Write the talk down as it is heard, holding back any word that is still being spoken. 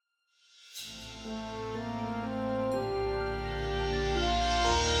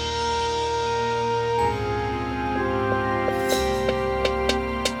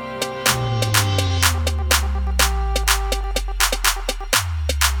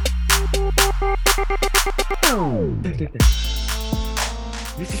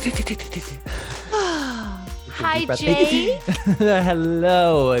Hi, Jay.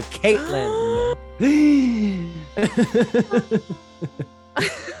 Hello, Caitlin.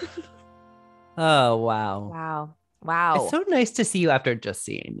 Oh, wow. It's Wow. so nice to see you after just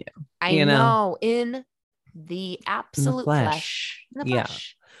seeing you. I you know, in the In the absolute flesh. In the Yeah.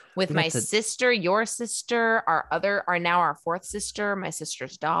 flesh. With We my got to- sister, your sister, our now our fourth sister, my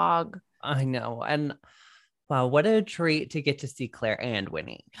sister's dog. I know. And wow, what a treat to get to see Claire and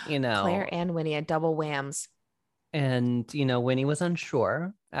Winnie, Claire and Winnie, a double whams. And, Winnie was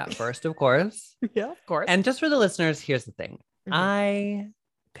unsure at first, of course. Yeah, of course. And just for the listeners, here's the thing. Mhm. I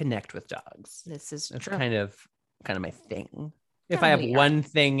connect with dogs. This is It's true. kind of my thing. If Kinda I have who you are. one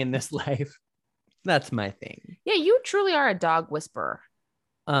thing in this life, that's my thing. Yeah, you truly are a dog whisperer.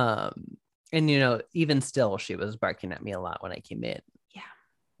 And even still, she was barking at me a lot when I came in.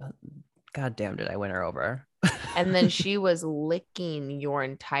 Yeah. God damn, did I win her over? And then she was licking your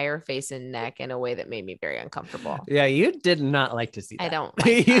entire face and neck in a way that made me very uncomfortable. Yeah, you did not like to see that. I don't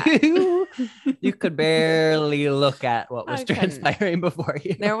like that. You could barely look at what was I couldn't. transpiring before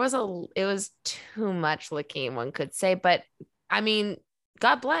you. It was too much licking, one could say, but I mean,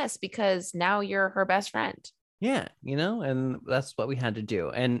 God bless, because now you're her best friend. Yeah, and that's what we had to do.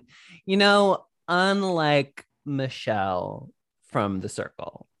 And, unlike Michelle from The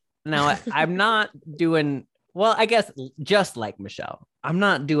Circle, now I'm not doing, well, I guess just like Michelle, I'm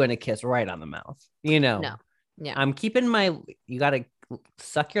not doing a kiss right on the mouth, No. Yeah. I'm keeping you got to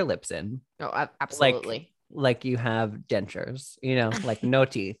suck your lips in. Oh, absolutely. Like you have dentures, like no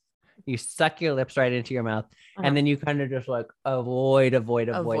teeth. You suck your lips right into your mouth, and then you kind of just like avoid. Avoid.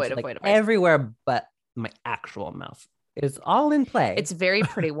 Everywhere but my actual mouth is all in play. It's very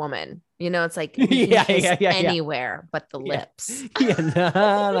Pretty Woman. It's like Yeah, anywhere but the lips. Yeah,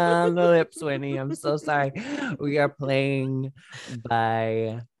 not on the lips, Winnie. I'm so sorry. We are playing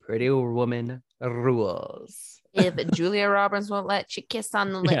by Pretty Woman rules. If Julia Roberts won't let you kiss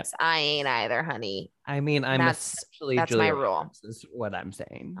on the lips, I ain't either, honey. I mean, that's Julia my rule. Roberts is what I'm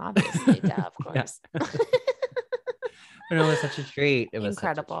saying. Obviously, duh, of course. But it was such a treat. It was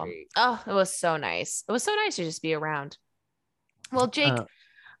incredible. Such a treat. Oh, it was so nice. It was so nice to just be around. Well, Jake,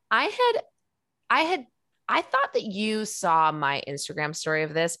 I thought that you saw my Instagram story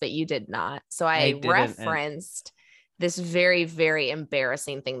of this, but you did not. So I referenced this very, very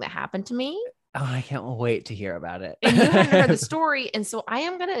embarrassing thing that happened to me. Oh, I can't wait to hear about it. And you haven't heard the story. And so I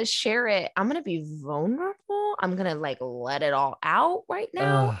am going to share it. I'm going to be vulnerable. I'm going to let it all out right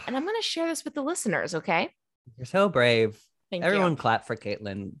now. And I'm going to share this with the listeners. Okay. You're so brave. Thank Everyone you. clap for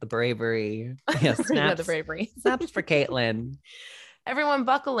Caitlin. The bravery. Yeah, snaps. The bravery. Snaps for Caitlin. Everyone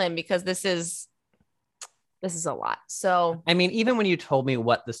buckle in, because this is a lot. So, I mean, even when you told me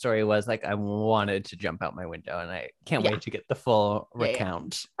what the story was, I wanted to jump out my window, and I can't wait to get the full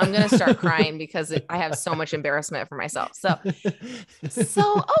recount. I'm going to start crying because I have so much embarrassment for myself. So,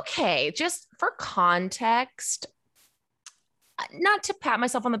 okay. Just for context, not to pat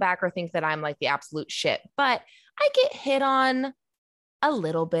myself on the back or think that I'm like the absolute shit, but I get hit on a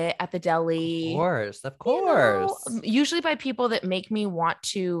little bit at the deli. Of course. Usually by people that make me want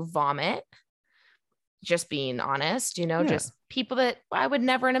to vomit. Just being honest, just people that I would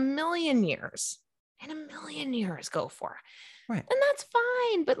never in a million years go for. Right. And that's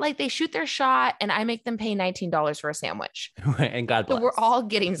fine. But they shoot their shot and I make them pay $19 for a sandwich. Right. And God bless. So we're all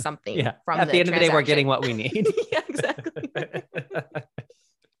getting something from at the end of the day, we're getting what we need. Yeah, exactly.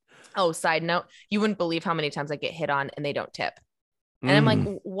 Oh, side note, you wouldn't believe how many times I get hit on and they don't tip. And I'm like,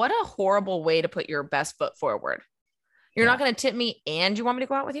 what a horrible way to put your best foot forward. You're not going to tip me and you want me to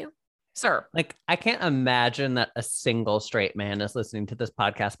go out with you? Sir. I can't imagine that a single straight man is listening to this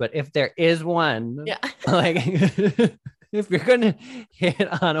podcast, but if there is one, if you're going to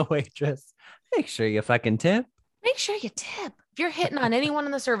hit on a waitress, make sure you fucking tip. Make sure you tip. If you're hitting on anyone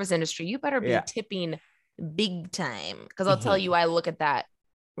in the service industry, you better be tipping big time, because I'll tell you, I look at that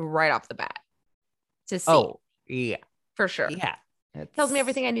right off the bat to see. Oh, yeah. For sure. Yeah. It tells me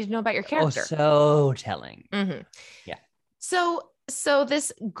everything I need to know about your character. Oh, so telling. Mm-hmm. Yeah. So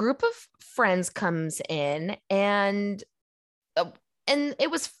this group of friends comes in and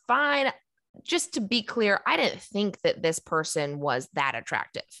it was fine. Just to be clear, I didn't think that this person was that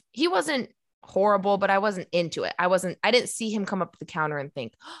attractive. He wasn't horrible, but I wasn't into it. I didn't see him come up to the counter and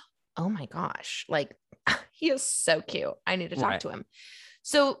think, oh my gosh, he is so cute. I need to talk to him.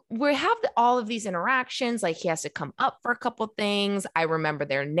 So we have all of these interactions. He has to come up for a couple things. I remember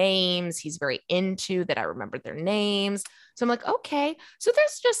their names. He's very into that I remember their names. So I'm like, okay. So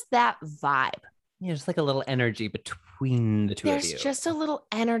there's just that vibe. Yeah, just like a little energy between the two of you. There's just a little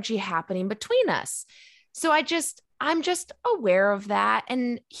energy happening between us. So I'm just aware of that.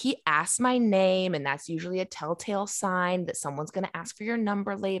 And he asked my name, and that's usually a telltale sign that someone's going to ask for your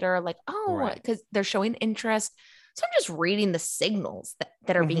number later. Like, oh, because they're showing interest. So I'm just reading the signals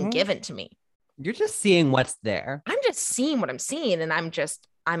that are being given to me. You're just seeing what's there. I'm just seeing what I'm seeing, and I'm just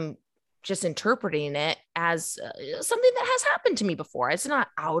interpreting it as something that has happened to me before. It's not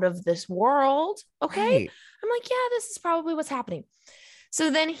out of this world. Okay. Right. I'm like, yeah, this is probably what's happening. So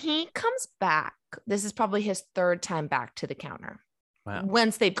then he comes back. This is probably his third time back to the counter. Wow.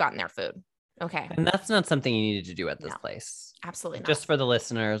 Once they've gotten their food. Okay. And that's not something you needed to do at this place. Absolutely not. Just for the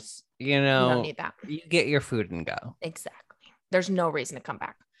listeners, you don't need that. You get your food and go. Exactly. There's no reason to come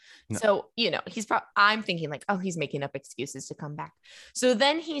back. No. So, I'm thinking like, oh, he's making up excuses to come back. So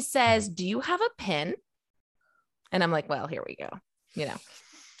then he says, do you have a pen? And I'm like, well, here we go,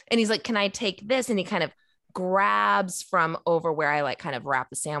 and he's like, can I take this? And he kind of grabs from over where I like kind of wrap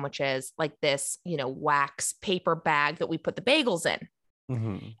the sandwiches, like this, wax paper bag that we put the bagels in.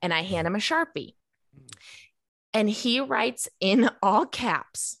 Mm-hmm. And I hand him a Sharpie, and he writes in all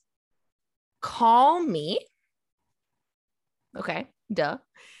caps, call me. Okay. Duh.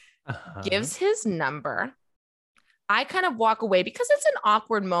 Gives his number. I kind of walk away because it's an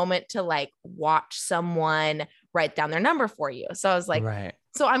awkward moment to like watch someone write down their number for you. So I was like, right.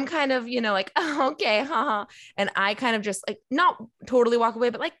 So I'm kind of, like, oh, okay, haha. And I kind of just like not totally walk away,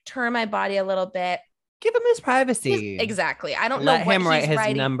 but like turn my body a little bit. Give him his privacy. Exactly. I don't Let know what him write his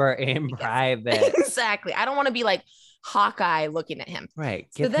writing. Number in private. Exactly. I don't want to be like Hawkeye looking at him. Right.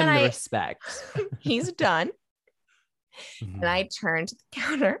 Give him the respect. He's done. Mm-hmm. And I turn to the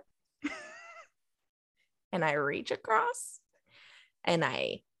counter and I reach across and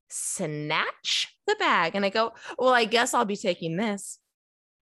I snatch the bag and I go, well, I guess I'll be taking this.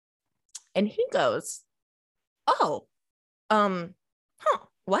 And he goes, oh,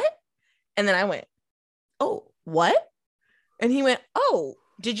 what? And then I went, oh, what? And he went, oh,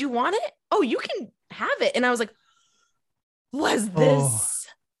 did you want it? Oh, you can have it. And I was like, was this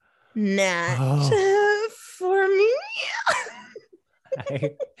not for me?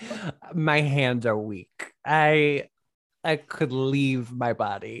 My hands are weak. I could leave my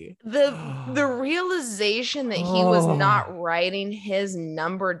body. The realization that he was not writing his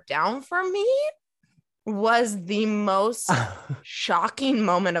number down for me was the most shocking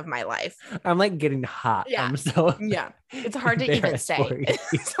moment of my life. I'm like getting hot. Yeah. It's hard to even say.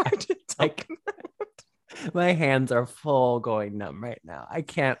 It's hard to talk about. My hands are full going numb right now. I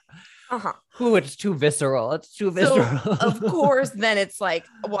can't. Ooh, it's too visceral. It's too visceral. So, of course, then it's like,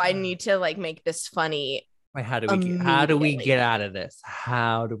 well, I need to like make this funny. Wait, how do we get out of this?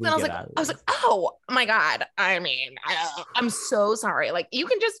 How do we get out of this? I was like, oh my God. I mean, I'm so sorry. Like, you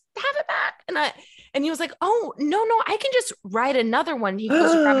can just have it back. And he was like, oh, no, I can just write another one. He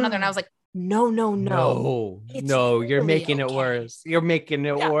goes to grab another. And I was like, no. You're making it worse. You're making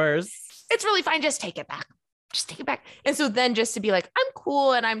it worse. It's really fine. Just take it back. And so then just to be like, I'm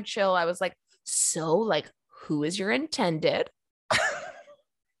cool and I'm chill. I was like, so like, who is your intended?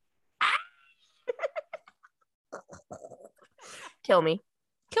 Kill me.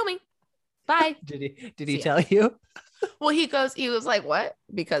 Bye. Did he tell you? Well, he was like, what?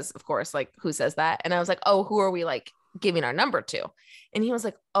 Because of course, like, who says that? And I was like, oh, who are we like giving our number to? And he was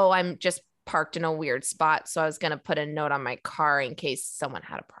like, oh, I'm just parked in a weird spot. So I was going to put a note on my car in case someone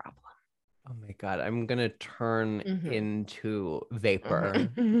had a problem. Oh my God, I'm going to turn into vapor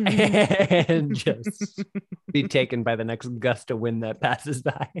and just be taken by the next gust of wind that passes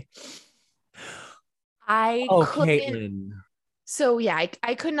by. Caitlin. So yeah,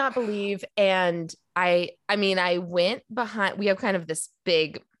 I could not believe. And I mean, I went behind, we have kind of this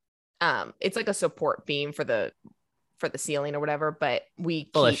big, it's like a support beam for the ceiling or whatever, but we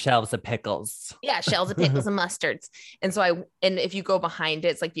full of shelves of pickles. Yeah, shelves of pickles and mustards. And so and if you go behind it,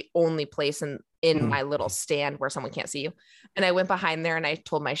 it's like the only place in my little stand where someone can't see you. And I went behind there and I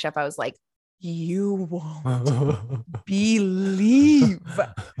told my chef, I was like, you won't believe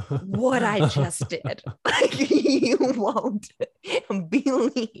what I just did. Like, you won't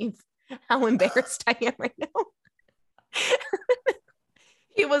believe how embarrassed I am right now.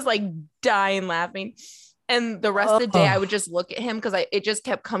 He was like dying laughing. And the rest of the day, I would just look at him because it just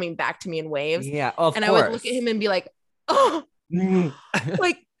kept coming back to me in waves. Yeah, of course. I would look at him and be like, oh,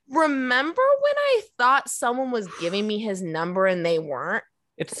 like, remember when I thought someone was giving me his number and they weren't?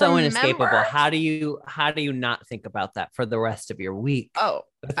 It's so inescapable. How do you not think about that for the rest of your week? Oh,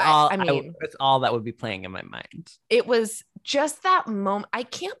 it's all that would be playing in my mind. It was just that moment, I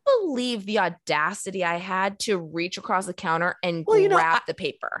can't believe the audacity I had to reach across the counter and grab the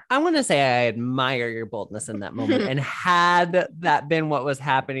paper. I want to say I admire your boldness in that moment. And had that been what was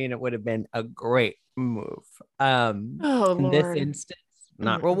happening, it would have been a great move. In Lord. This instance,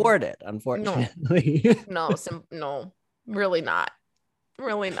 not rewarded, unfortunately. No, really not.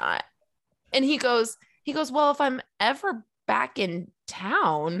 Really not. And he goes, well, if I'm ever back in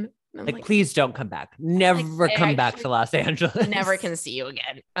town, like, please don't come back. Never come back to Los Angeles. Never can see you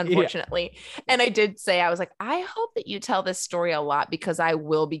again, unfortunately. Yeah. And I did say, I was like, I hope that you tell this story a lot because I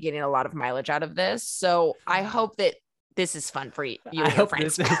will be getting a lot of mileage out of this. So I hope that this is fun for you and your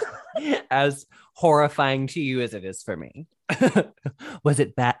friends. This is as horrifying to you as it is for me. Was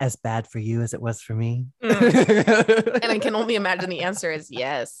it as bad for you as it was for me? And I can only imagine the answer is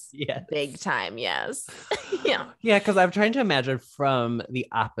yes. Yes. Big time. Yes. Yeah. Because I'm trying to imagine from the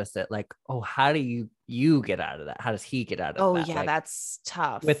opposite, like, how do you get out of that? How does he get out of that? Yeah, like, that's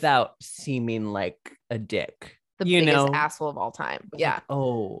tough. Without seeming like a dick. The biggest asshole of all time. Yeah.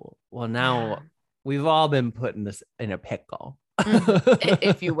 Like, well, now we've all been put in a pickle.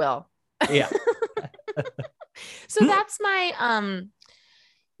 If you will. Yeah. So that's my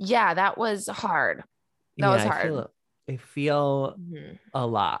that was hard. That was hard. I feel a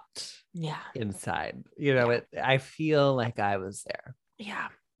lot inside. I feel like I was there. Yeah.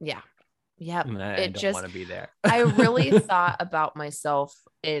 I don't want to be there. I really thought about myself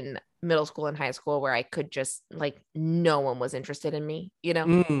in middle school and high school where I could just, like, no one was interested in me,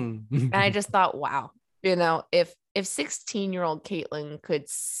 and I just thought, wow, if 16-year-old Caitlin could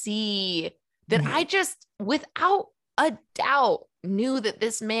see that I just, without a doubt, knew that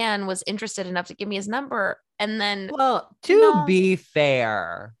this man was interested enough to give me his number. And then, well, to be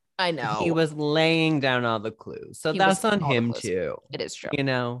fair, I know he was laying down all the clues. So that's on him too. It is true.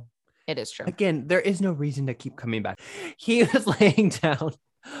 It is true. Again, there is no reason to keep coming back. He was laying down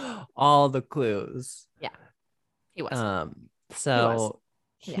all the clues. Yeah, he was.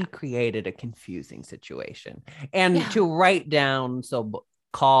 He created a confusing situation. And to write down,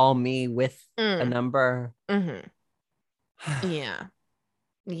 call me with a number. Yeah.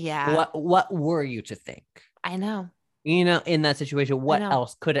 What were you to think? I know. In that situation, what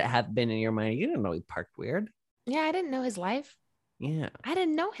else could it have been in your mind? You didn't know he parked weird. Yeah, I didn't know his life. Yeah. I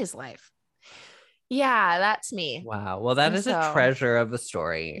didn't know his life. Yeah, that's me. Wow. Well, that is a treasure of a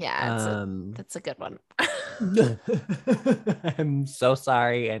story. Yeah, that's a good one. I'm so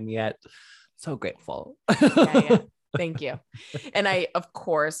sorry and yet so grateful. Yeah. Thank you. And I, of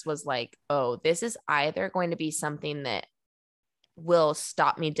course, was like, this is either going to be something that will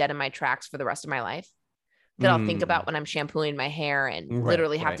stop me dead in my tracks for the rest of my life, that I'll think about when I'm shampooing my hair and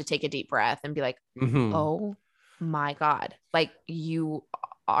literally have to take a deep breath and be like, oh my God, like, you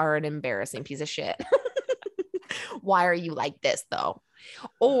are an embarrassing piece of shit. Why are you like this though?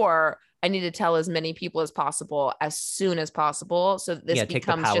 Or I need to tell as many people as possible as soon as possible. So this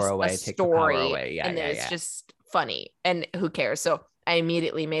becomes just a story and it's just funny and who cares? So I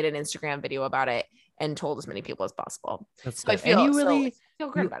immediately made an Instagram video about it and told as many people as possible. That's good. And you really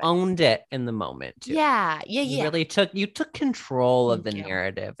owned it in the moment too. Yeah. You really took control of the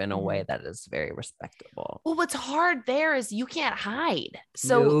narrative in a way that is very respectable. Well, what's hard there is you can't hide.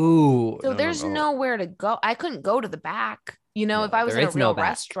 So there's nowhere to go. I couldn't go to the back. If I was in a real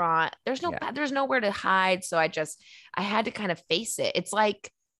restaurant, there's nowhere to hide. So I had to kind of face it. It's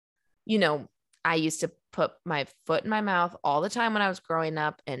like, I used to put my foot in my mouth all the time when I was growing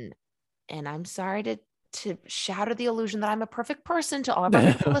up, and I'm sorry to shatter the illusion that I'm a perfect person to all of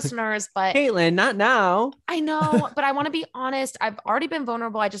our listeners, but Caitlin, not now. I know, but I want to be honest. I've already been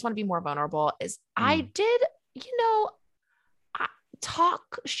vulnerable. I just want to be more vulnerable. I did, I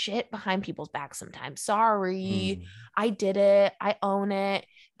talk shit behind people's backs sometimes. Sorry, I did it. I own it.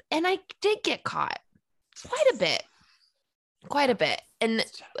 And I did get caught quite a bit.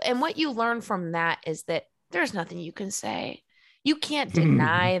 And what you learn from that is that there's nothing you can say. You can't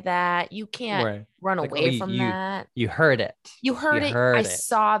deny that. You can't run away from that. You heard it. You heard it. I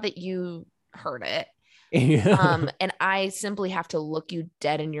saw that you heard it. And I simply have to look you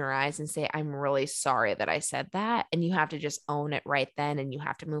dead in your eyes and say, I'm really sorry that I said that. And you have to just own it right then. And you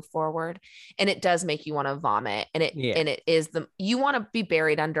have to move forward. And it does make you want to vomit. And it is you want to be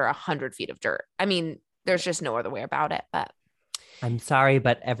buried under 100 feet of dirt. I mean, there's just no other way about it, but I'm sorry,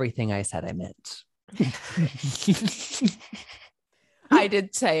 but everything I said, I meant. I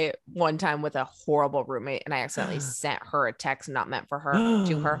did say one time with a horrible roommate, and I accidentally sent her a text not meant for her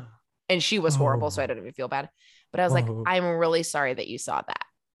to her. And she was horrible, so I didn't even feel bad. But I was like, I'm really sorry that you saw that.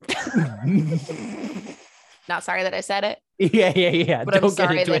 Not sorry that I said it. Yeah. But I'm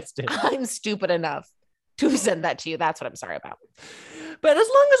sorry that I'm stupid enough who sent that to you. That's what I'm sorry about. But as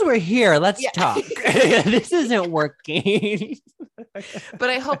long as we're here, let's talk. This isn't working. But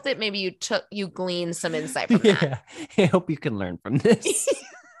I hope that maybe you gleaned some insight from that. I hope you can learn from this.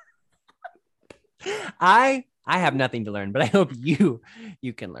 I have nothing to learn, but I hope you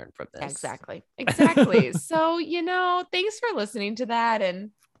can learn from this. Exactly. So, thanks for listening to that.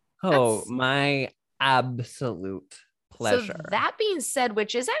 And my absolute pleasure. So that being said,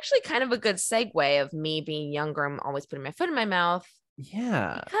 which is actually kind of a good segue of me being younger, I'm always putting my foot in my mouth.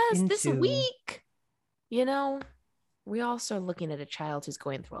 Yeah. Because this week, we also are looking at a child who's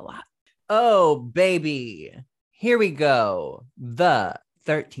going through a lot. Oh, baby. Here we go. The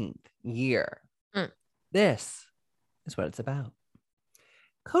 13th year. This is what it's about.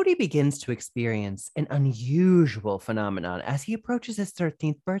 Cody begins to experience an unusual phenomenon as he approaches his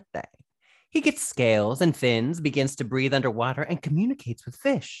 13th birthday. He gets scales and fins, begins to breathe underwater, and communicates with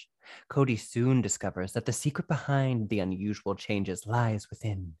fish. Cody soon discovers that the secret behind the unusual changes lies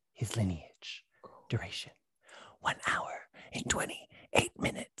within his lineage. Duration: 1 hour and 28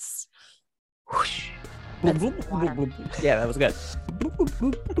 minutes. Whoosh. Yeah, that was good.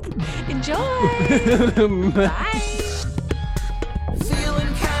 Enjoy. Bye.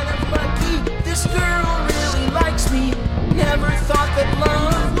 Feeling kind of lucky. This girl really likes me. Never thought that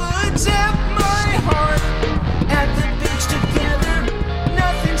love would zap my heart. At the beach together,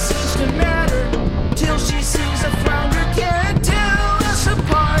 nothing seems to matter till she sees a flounder can't tell us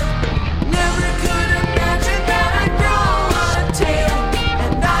apart. Never could imagine that I'd grow a tail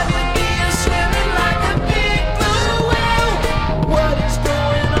and I would be swimming like a big blue whale. What is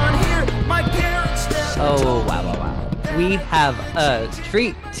going on here? My parents never Oh, wow. We have a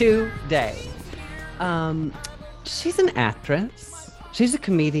treat today. She's an actress. She's a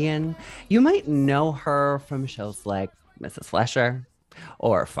comedian. You might know her from shows like Mrs. Fletcher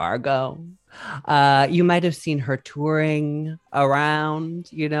or Fargo. You might have seen her touring around,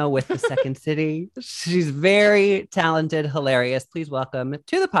 with the Second City. She's very talented, hilarious. Please welcome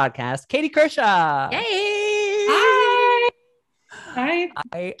to the podcast, Katie Kershaw. Hey. Hi.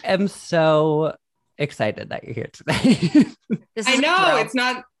 I am so excited that you're here today. I know it's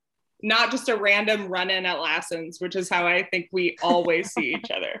not just a random run-in at Lassen's, which is how I think we always see each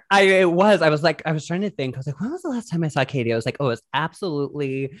other. I was trying to think. I was like, when was the last time I saw Katie? I was like, oh, it's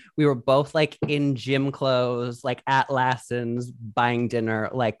absolutely. We were both like in gym clothes, like at Lassen's buying dinner,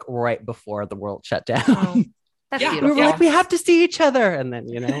 like right before the world shut down. Oh, that's beautiful. We were like, we have to see each other. And then,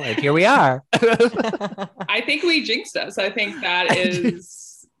 like, here we are. I think we jinxed us. I think that is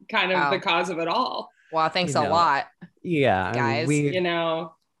kind of the cause of it all. Wow, thanks a lot. Yeah, guys.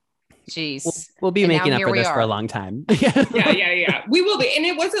 Jeez. We'll be making up for this for a long time. Yeah. We will be. And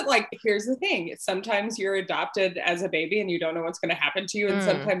it wasn't like, here's the thing. Sometimes you're adopted as a baby and you don't know what's going to happen to you. And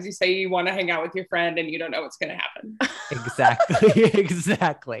sometimes you say you want to hang out with your friend and you don't know what's going to happen. Exactly.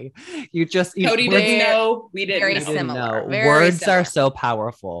 Cody didn't know. We didn't very know. Similar. Very Words similar. Are so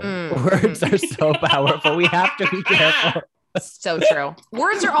powerful. Words are so powerful. We have to be careful. So true.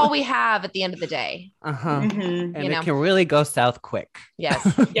 Words are all we have at the end of the day. And it can really go south quick. Yes.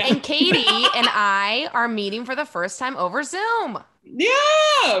 Yeah. And Katie and I are meeting for the first time over Zoom.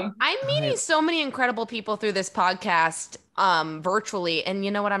 Yeah. I'm meeting so many incredible people through this podcast virtually. And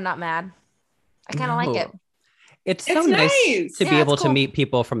you know what? I'm not mad. I kind of like it. It's so nice to be able to meet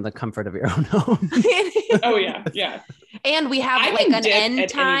people from the comfort of your own home. Oh, yeah. And we have like an end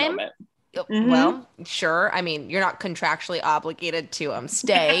time. Well, sure. I mean, you're not contractually obligated to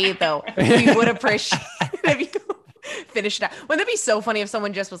stay, though we would appreciate if you finish it out. Wouldn't it be so funny if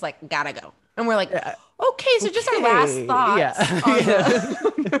someone just was like, gotta go? And we're like, okay, so just our last thoughts.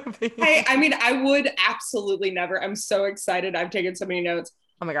 Yeah. I mean, I would absolutely never. I'm so excited. I've taken so many notes.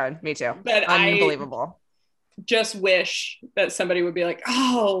 Oh my God, me too. But unbelievable. I just wish that somebody would be like,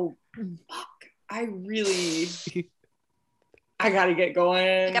 oh, fuck, I gotta get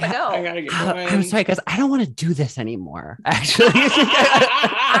going. I gotta go. I gotta get going. I'm sorry, guys. I don't want to do this anymore. Actually,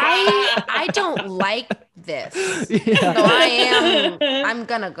 I don't like this. Yeah. So I'm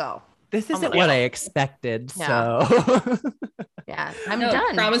gonna go. This isn't what I expected. Yeah. So yeah, I'm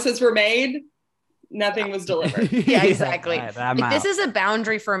done. Promises were made. Nothing was delivered. Yeah, exactly. This is a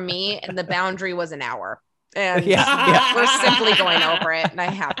boundary for me, and the boundary was an hour. And we're simply going over it, and I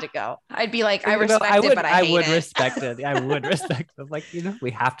have to go. I'd be like, I respect it, but I hate it. I would respect it. I would respect it. Like,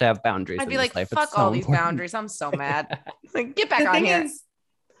 we have to have boundaries. I'd be like, fuck all these boundaries. I'm so mad. Like, get back on here.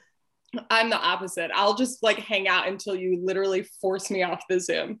 I'm the opposite. I'll just like hang out until you literally force me off the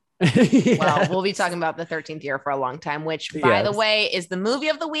Zoom. Well, we'll be talking about the 13th year for a long time, which, by the way, is the movie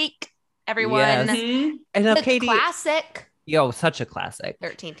of the week. Everyone, and the Katie, classic. Yo, such a classic.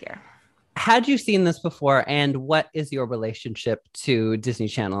 13th year. Had you seen this before? And what is your relationship to Disney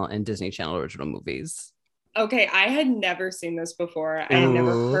Channel and Disney Channel original movies? Okay, I had never seen this before. I had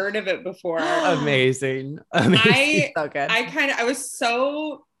never heard of it before. Amazing. So good. I was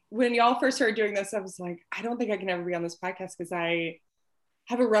so, when y'all first started doing this, I was like, I don't think I can ever be on this podcast because I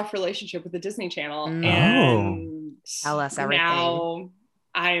have a rough relationship with the Disney Channel. And tell us everything. Now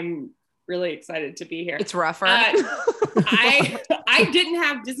I'm really excited to be here. It's rougher. I didn't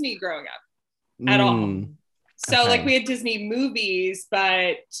have Disney growing up at all. So like we had Disney movies,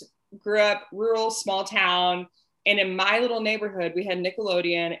 but grew up rural, small town. And in my little neighborhood, we had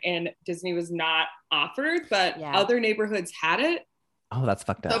Nickelodeon and Disney was not offered, but other neighborhoods had it. Oh, that's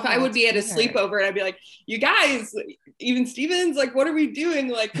fucked up. So if I would be at a sleepover and I'd be like, you guys, even Stevens, like, what are we doing?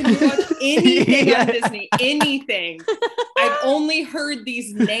 Like, can we watch anything on Disney? Anything. I've only heard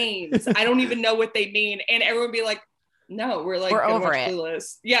these names. I don't even know what they mean. And everyone would be like, no, we're over it.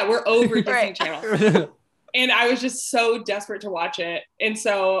 Clueless. Yeah, we're over Disney Channel. And I was just so desperate to watch it. And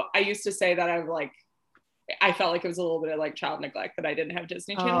so I used to say that I felt like it was a little bit of like child neglect that I didn't have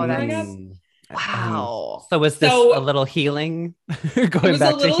Disney Channel growing up. Wow. So was this a little healing? Going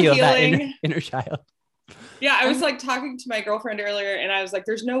back to heal that inner child. Yeah, I was like talking to my girlfriend earlier and I was like,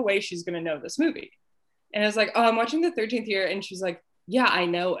 there's no way she's going to know this movie. And I was like, oh, I'm watching The 13th Year. And she's like, yeah, I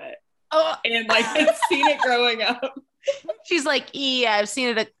know it. And like, I'd seen it growing up. She's like, yeah, I've seen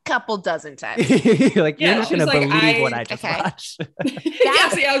it a couple dozen times. Like, you're not going to believe what I just watched.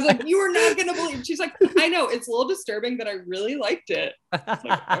 See, I was like, you are not going to believe. She's like, I know, it's a little disturbing, but I really liked it.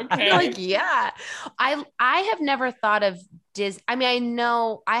 Like, okay. Like, yeah. I have never thought of Disney. I mean, I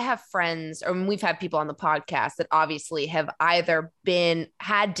know I have friends, or we've had people on the podcast that obviously have either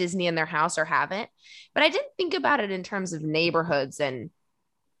had Disney in their house or haven't, but I didn't think about it in terms of neighborhoods, and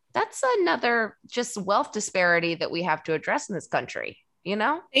that's another just wealth disparity that we have to address in this country, you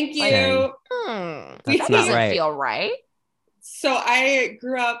know? Thank you. That doesn't feel right. So I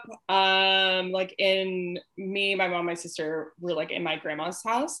grew up like in my mom, my sister were like in my grandma's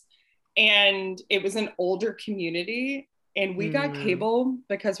house, and it was an older community, and we got cable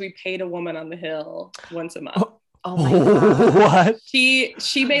because we paid a woman on the hill once a month. Oh my God. What? She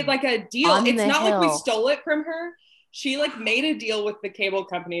made like a deal. It's not like we stole it from her. She like made a deal with the cable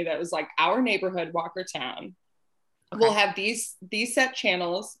company that was like, our neighborhood, Walkertown, we'll have these set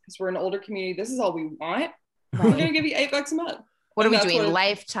channels because we're an older community. This is all we want. We're going to give you $8 a month. What are we doing?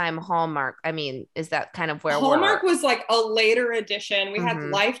 Lifetime, Hallmark? I mean, is that kind of where Hallmark was like a later edition. We had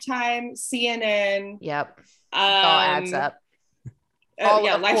Lifetime, CNN. Yep. All adds up. Of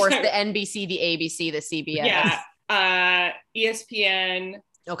Lifetime. Course, the NBC, the ABC, the CBS. Yeah. ESPN.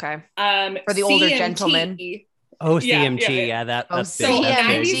 Okay. For the older gentlemen. Oh, CMT. Yeah, that's so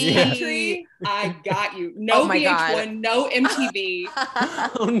 90s country. I got you. No VH1, no MTV.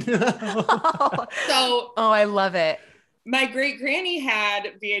 Oh no. I love it. My great granny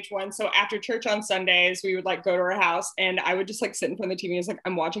had VH1. So after church on Sundays, we would like go to her house and I would just like sit in front of the TV and it's like,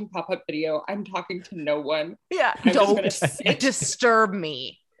 I'm watching pop-up video. I'm talking to no one. Yeah. Don't disturb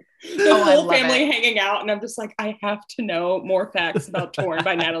me. The whole family hanging out, and I'm just like, I have to know more facts about Torn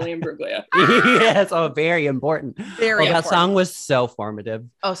by Natalie Imbruglia. Yes, very important. Very important. That song was so formative.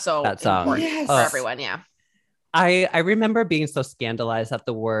 Oh, so that song for everyone, yeah. I remember being so scandalized that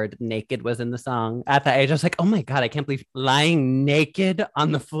the word naked was in the song. At that age, I was like, oh my God, I can't believe lying naked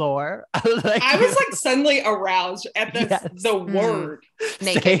on the floor. I was like suddenly aroused at the word.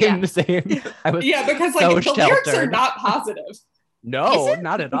 Naked. Same. I was because like the lyrics are not positive. No,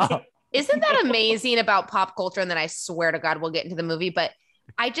 not at all. Isn't that amazing about pop culture? And then I swear to God, we'll get into the movie, but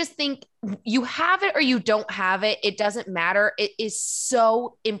I just think you have it or you don't have it. It doesn't matter. It is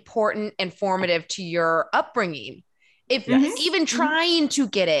so important and formative to your upbringing. If even trying to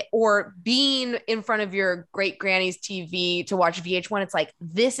get it or being in front of your great granny's TV to watch VH1, it's like,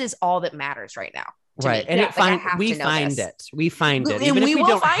 this is all that matters right now. Right. And we find it. We find it. Even if we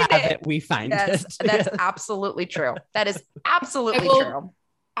don't have it, we find it. That's absolutely true. That is absolutely true.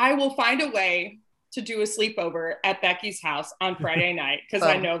 I will find a way to do a sleepover at Becky's house on Friday night because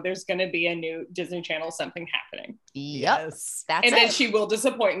I know there's going to be a new Disney Channel something happening. Yes. And then she will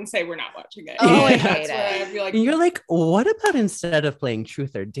disappoint and say, we're not watching it. Oh, I hate it. I'd be like, you're like, what about instead of playing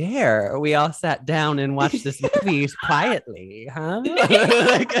Truth or Dare, we all sat down and watched this movie quietly, huh?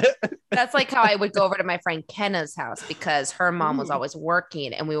 That's like how I would go over to my friend Kenna's house because her mom was always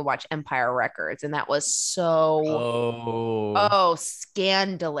working and we would watch Empire Records. And that was so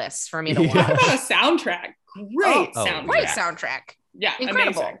scandalous for me to watch. Talk about a soundtrack. Great soundtrack. Great soundtrack. Yeah.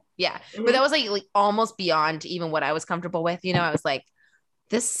 Incredible. Amazing. Yeah. But that was like almost beyond even what I was comfortable with. You know, I was like,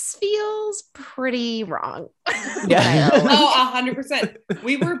 this feels pretty wrong. Yeah. Oh, 100%.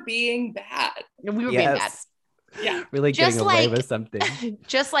 We were being bad. We were being bad. Yeah. Really Just getting away like- with something.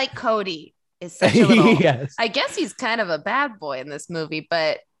 Just like Cody is such a little. Yes. I guess he's kind of a bad boy in this movie,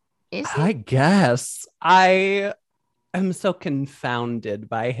 but is he? I guess. I am so confounded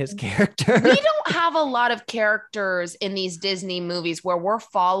by his character. We don't have a lot of characters in these Disney movies where we're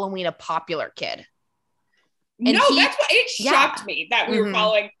following a popular kid. And No, he- that's what it yeah. shocked me that we were Mhm.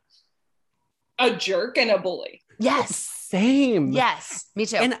 following a jerk and a bully. Yes. Same. Yes. Me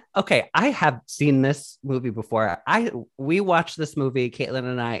too. And okay, I have seen this movie before. We watched this movie, Caitlin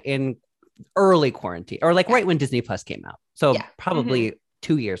and I, in early quarantine, or like right when Disney Plus came out. So Yeah. probably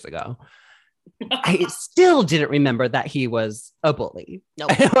 2 years ago. I still didn't remember that he was a bully.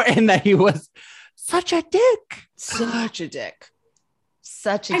 Nope. And that he was such a dick. Such a dick.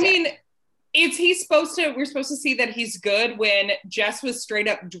 Such a I dick. mean, we're supposed to see that he's good when Jess was straight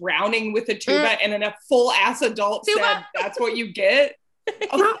up drowning with a tuba and then a full ass adult Tuba. said, that's what you get.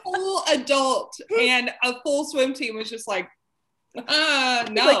 A full adult and a full swim team was just like, no.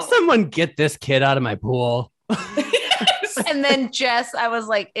 Like, someone get this kid out of my pool. And then Jess, I was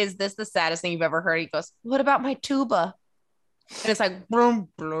like, is this the saddest thing you've ever heard? He goes, what about my tuba? And it's like, boom,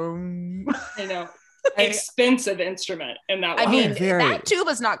 boom. I know. Expensive instrument. And that I was mean, very. that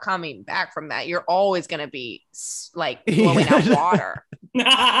tuba's not coming back from that. You're always going to be like blowing out water. Like,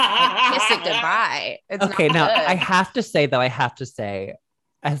 kiss it goodbye. It's Okay, not now good. I have to say,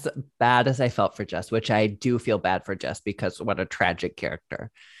 as bad as I felt for Jess, which I do feel bad for Jess because what a tragic character.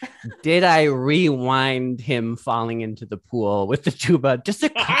 Did I rewind him falling into the pool with the tuba just a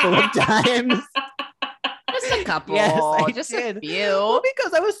couple of times? Just a couple. Yes, I just did. a few. Well,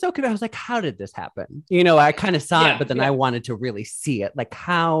 because I was so confused. I was like, how did this happen? You know, I kind of saw Yeah, it, but then yeah. I wanted to really see it. Like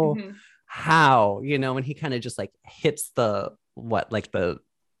how, Mhm. when he kind of just like hits the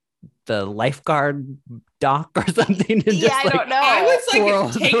lifeguard dock or something. And Yeah, just, I like, don't know. I was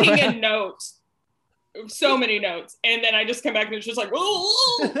Swirls like taking a around. note, so many notes, and then I just come back and it's just like,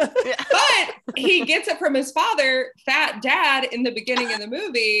 oh. Yeah. But he gets it from his father, fat dad, in the beginning of the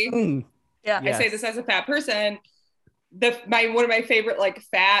movie. Mm, Yeah. Yes. I say this as a fat person. One of my favorite like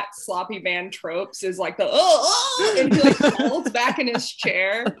fat sloppy man tropes is like the and he like falls back in his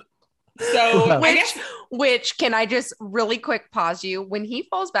chair. So Well, I guess Which can I just really quick pause you? When he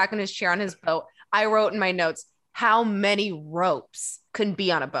falls back in his chair on his boat, I wrote in my notes how many ropes can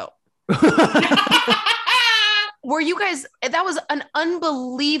be on a boat. Were you guys? That was an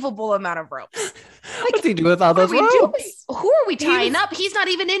unbelievable amount of ropes. What's he do with all What are those we doing? ropes? Who are we He tying was- up? He's not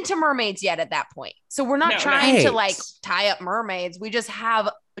even into mermaids yet at that point. So we're not No, trying to right. like tie up mermaids. We just have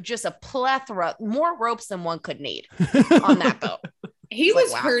just a plethora, more ropes than one could need on that boat. he Like,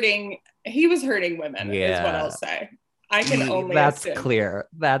 was wow. hurting. He was hurting women. Is what Yeah. I'll say. I can only That's assume. clear.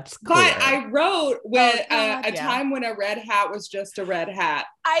 That's clear. But I wrote when Oh, God, a yeah. time when a red hat was just a red hat.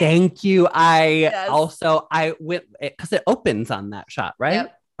 Thank you. Yes. I went because it opens on that shot, right?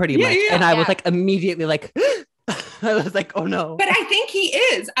 Yep. Pretty Yeah, much. yeah, and I was yeah. like immediately like, I was like, oh no. But I think he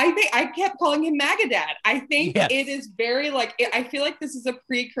is. I kept calling him Magadad. I think Yes. it is very like. I feel like this is a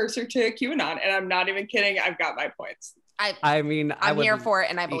precursor to QAnon, and I'm not even kidding. I've got my points. I mean, I'm here for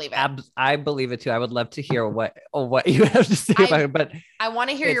it and I believe it. I believe it too. I would love to hear what you have to say I- about it. But I want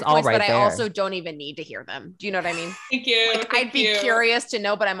to hear It's your all points, right but I there. also don't even need to hear them. Do you know what I mean? Thank you. Like, Thank I'd be you. curious to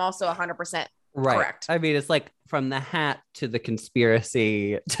know, but I'm also 100%. right. Correct. I mean, it's like from the hat to the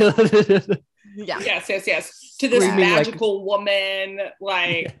conspiracy to Yeah. Yes. To this Screaming like- magical woman,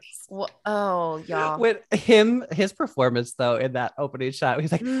 like Well, oh, y'all. with his performance though in that opening shot,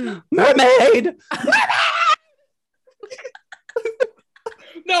 he's like, Mm. mermaid.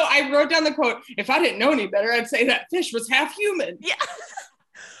 no. I wrote down the quote. If I didn't know any better, I'd say that fish was half human. Yeah.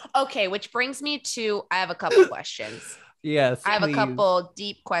 Okay, which brings me to I have a couple questions. Yes. I have a please. couple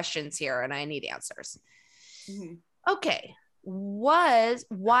deep questions here and I need answers. Mhm. Okay. Why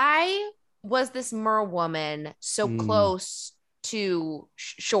was this mer woman so Mm. close to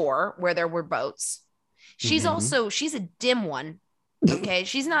shore where there were boats? She's Mhm. she's a dim one. Okay.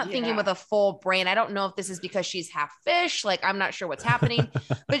 She's not thinking Yeah. with a full brain. I don't know if this is because she's half fish. Like, I'm not sure what's happening,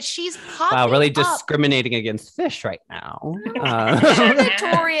 but she's popping Wow, really up discriminating against fish right now. They're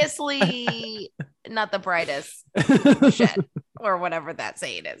notoriously not the brightest shed or whatever that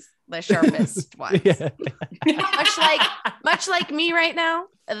saying is, the sharpest ones. Yeah. much like me right now,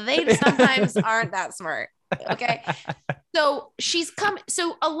 they sometimes aren't that smart. Okay. So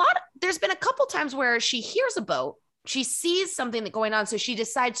there's been a couple times where she hears a boat, she sees something that's going on, so she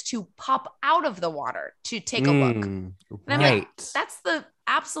decides to pop out of the water to take a look. Mm, And I'm like, right. That's the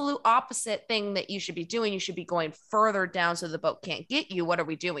absolute opposite thing that you should be doing. You should be going further down so the boat can't get you. What are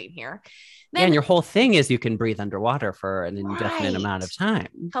we doing here? Then, and your whole thing is you can breathe underwater for an indefinite amount of time.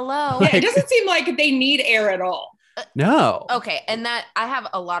 Hello. Yeah, it doesn't seem like they need air at all. No. Okay. And that I have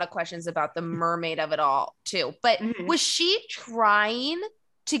a lot of questions about the mermaid of it all too. But was she trying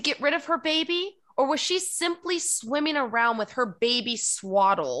to get rid of her baby, or was she simply swimming around with her baby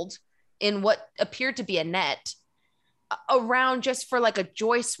swaddled in what appeared to be a net around just for like a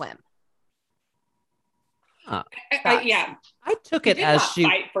joy swim? Yeah. I took it as she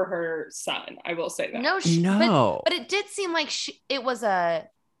fight for her son. I will say that. No. But it did seem like it was an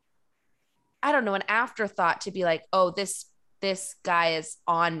afterthought to be like, oh, this guy is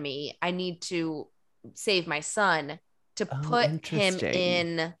on me. I need to save my son to put him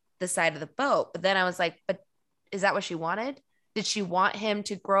in the side of the boat. But then I was like, but is that what she wanted? Did she want him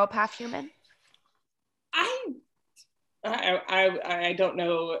to grow up half human? I don't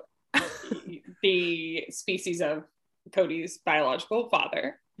know the species of Cody's biological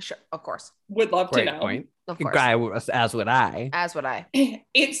father. Sure, of course. Would love to know. Point. Of course. Guy was, as would I. As would I.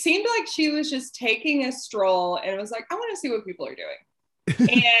 It seemed like she was just taking a stroll and was like, I want to see what people are doing.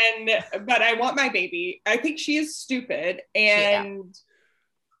 But I want my baby. I think she is stupid.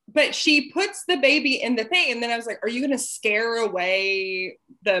 But she puts the baby in the thing. And then I was like, are you going to scare away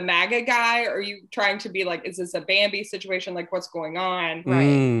the MAGA guy? Or are you trying to be like, is this a Bambi situation? Like, what's going on?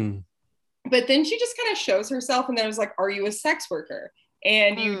 Right. But then she just kind of shows herself. And then I was like, are you a sex worker?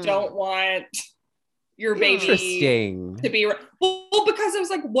 And you don't want your baby to be... Well, because I was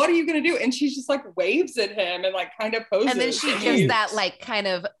like, what are you going to do? And she just like waves at him and like kind of poses. And then she gives that like kind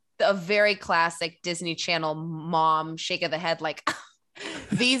of a very classic Disney Channel mom shake of the head, like,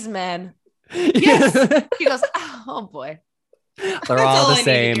 these men. Yes. He goes, oh boy. They're all the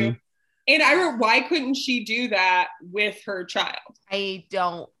same. And why couldn't she do that with her child? I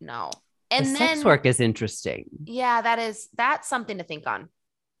don't know. And the then sex work is interesting. Yeah, that's something to think on.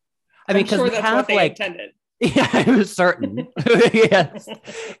 I mean, I'm sure that's what they intended. Yeah, I'm certain. Yes.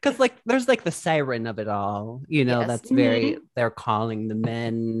 Because like there's like the siren of it all, that's very they're calling the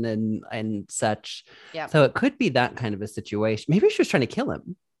men and such. Yeah. So it could be that kind of a situation. Maybe she was trying to kill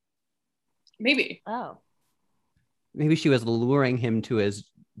him. Maybe. Oh. Maybe she was luring him to his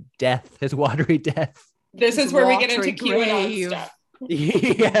death, his watery death. This is where we get into QAnon stuff.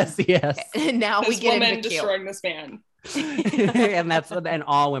 Yes. And now we get into destroying this man. and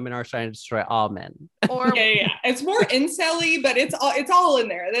all women are trying to destroy all men. Or yeah. It's more incel-y, but it's all in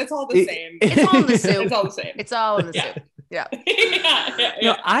there. It's all the same. It's all in the soup. It's all the same. It's all in the soup. Yeah.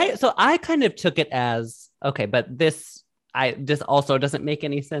 No, I kind of took it as okay, but this also doesn't make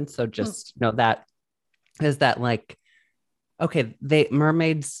any sense. So just know that is that like okay,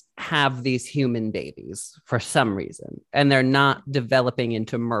 mermaids have these human babies for some reason, and they're not developing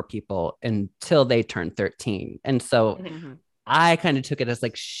into mer people until they turn 13. And so I kind of took it as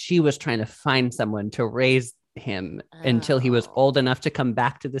like she was trying to find someone to raise him until he was old enough to come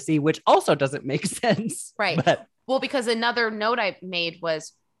back to the sea, which also doesn't make sense. Right. But, well, because another note I made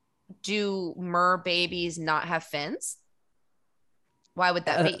was, do mer babies not have fins? Why would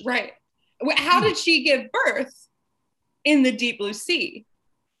that be? Right. How did she give birth in the deep blue sea?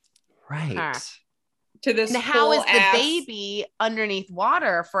 Right. To this. And how is the baby underneath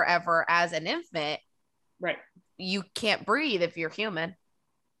water forever as an infant? Right. You can't breathe if you're human.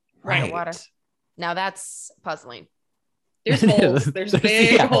 Right. Water. Now that's puzzling. There's holes. There's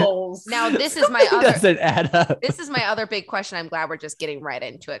big holes. Now this is my other. Doesn't add up. This is my other big question. I'm glad we're just getting right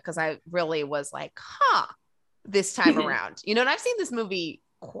into it because I really was like, this time around. And I've seen this movie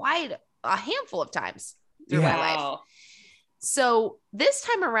quite a handful of times through my life. So this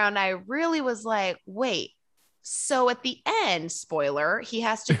time around, I really was like, wait. So at the end, spoiler, he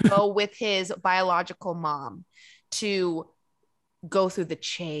has to go with his biological mom to go through the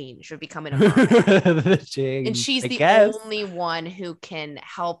change of becoming a mom. And she's the only one who can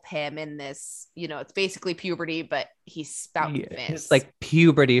help him in this. It's basically puberty, but he's spouting fins. It's like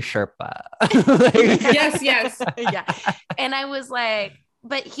puberty Sherpa. Yes. Yeah. And I was like,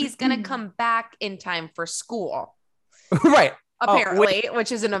 but he's going to come back in time for school. Right. Apparently,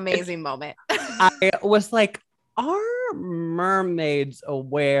 which is an amazing moment. I was like, are mermaids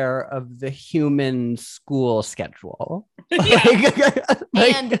aware of the human school schedule? Yeah.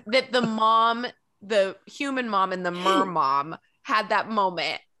 And that the human mom and the mer mom had that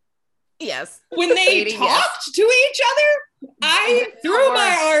moment. Yes. When they talked to each other, I threw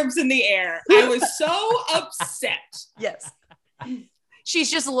my arms in the air. I was so upset. Yes. She's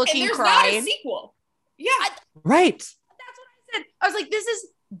just looking, and there's crying. Not a sequel. Yeah. Right. That's what I said. I was like, this is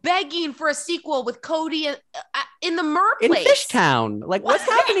begging for a sequel with Cody. And in the mer in place. Fishtown. Like, what's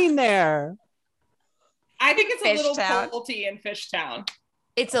happening there? I think it's a little Fishtown. culty in Fishtown.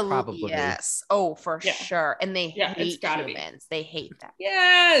 It's a Probably. yes. Oh, for Yeah. sure. And they Yeah, it's hate gotta be. humans. They hate them.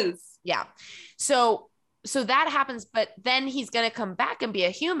 Yes. Yeah. So that happens, but then he's going to come back and be a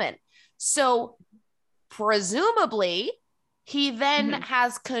human. So presumably he then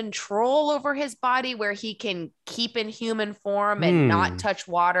has control over his body where he can keep in human form and not touch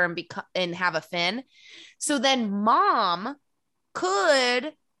water and become and have a fin. So then mom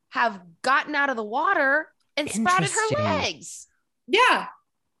could have gotten out of the water and sprouted her Interesting. legs. Yeah.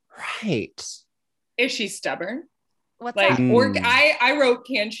 Right. Is she stubborn? What's Like, that? or I wrote,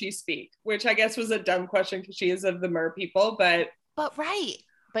 can she speak? Which I guess was a dumb question because she is of the mer people, but But right.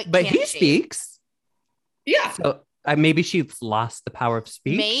 But But can he she? speaks. yeah. So maybe she's lost the power of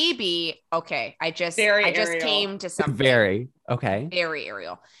speech. Maybe. Okay. I just Very Ariel. Ariel. To something. Very. Okay. Very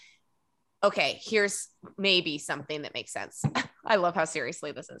Ariel. Okay. Here's maybe something that makes sense. I love how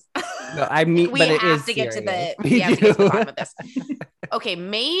seriously this is. No, I mean, we but it have is to get to serious. the we have to get to the do. bottom of this. Okay,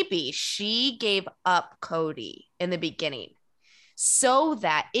 maybe she gave up Cody in the beginning so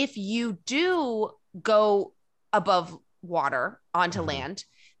that if you do go above water onto land,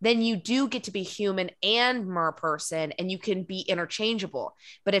 then you do get to be human and mer person and you can be interchangeable.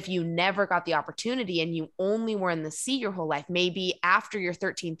 But if you never got the opportunity and you only were in the sea your whole life, maybe after your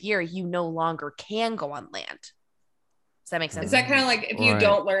 13th year, you no longer can go on land. Does that make sense? Is that kind of like if you Right.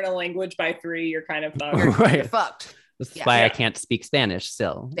 don't learn a language by 3, you're kind of fucked? You're Right. fucked. That's Yeah. why I Yeah. can't speak Spanish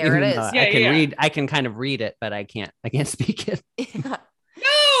still. There it Even is. though Yeah, I can yeah. read. I can kind of read it, but I can't speak it.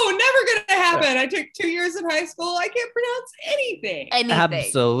 No, never gonna happen. I took 2 years in high school. I can't pronounce anything. Anything.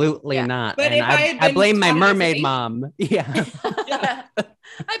 Absolutely Yeah. not. But And if I had I been blame my taught it as a mermaid baby- mom. Yeah. Yeah.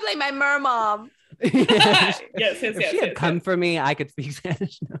 I blame my mer mom. yes, yes, If yes, she had yes, come yes. for me, I could speak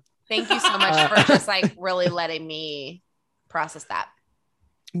Spanish now. Thank you so much for just like really letting me process that.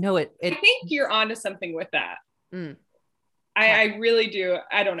 No, I think you're onto something with that. Mm. I really do.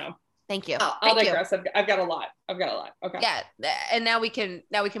 I don't know. Thank you. I'll Thank you. digress. I've got a lot. Okay. Yeah, and now we can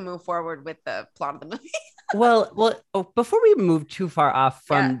move forward with the plot of the movie. well, before we move too far off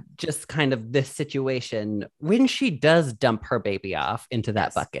from Yeah. just kind of this situation, when she does dump her baby off into that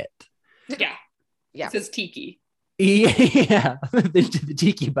Yes. bucket, Yeah. Yeah. It says tiki. yeah, into the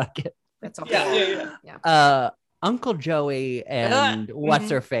tiki bucket. That's a whole, Yeah. Uncle Joey and what's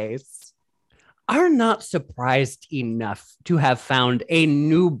Mm-hmm. her face are not surprised enough to have found a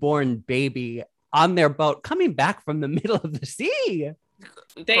newborn baby on their boat coming back from the middle of the sea.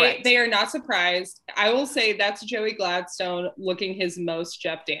 Correct. They are not surprised. I will say that's Joey Gladstone looking his most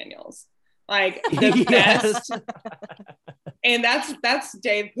Jeff Daniels. Like the Yes. best. And that's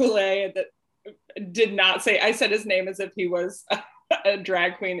Dave Coulier that did not say, I said his name as if he was a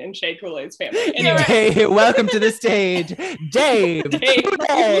drag queen in Shea Coulee's family. Anyway, Hey, welcome to the stage, Dave. Dave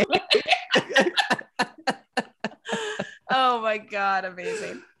Coulier. Oh my god,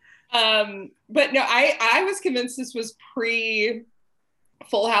 amazing. but no, I was convinced this was pre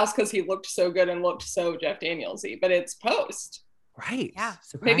Full House because he looked so good and looked so Jeff Daniels-y, but it's post. Right. Yeah.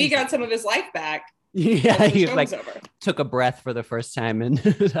 Maybe he Surprising. got some of his life back. Yeah, as the he show like was over. took a breath for the first time in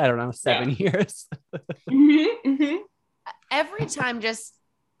I don't know 7 years. Every time just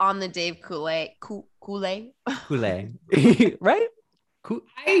on the Dave Coulier, Coulier, right?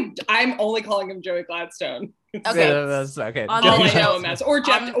 I'm only calling him Joey Gladstone. Okay. Yeah, that's okay. On All the I show. know him as, or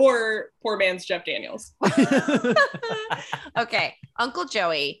Jeff, or poor man's Jeff Daniels. Okay, Uncle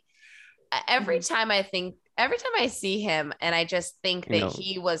Joey. Every time I see him, and I just think You that know.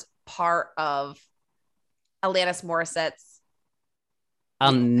 he was part of Alanis Morissette's.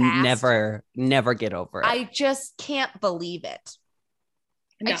 I'll past. never get over it. I just can't believe it.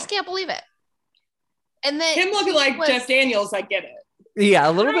 No. I just can't believe it. And then Him looking he like was- Jeff Daniels, I get it. Yeah,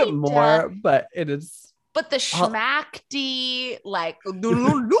 a little bit Kinda. more, but it is. But the schmackedy, like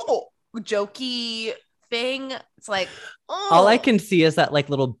jokey thing, it's like, oh, All I can see is that like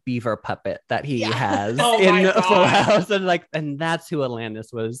little beaver puppet that he Yeah. has Oh in my Full God. House, and that's who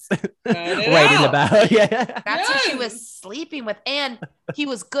Alanis was Cut it writing out. about. Yeah, That's who she Yes. was sleeping with. And he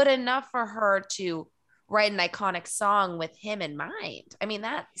was good enough for her to write an iconic song with him in mind. I mean,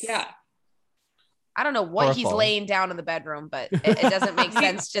 that's, Yeah. I don't know what he's Powerful. laying down in the bedroom, but it doesn't make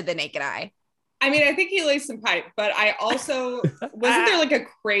sense to the naked eye. I mean, I think he lays some pipe, but I also, wasn't there like a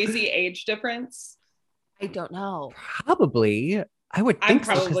crazy age difference? I don't know. probably. I would I'm think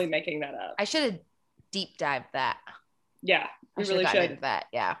so, 'cause probably making that up. I should have deep dived that. Yeah, I we should really have dived should. into that.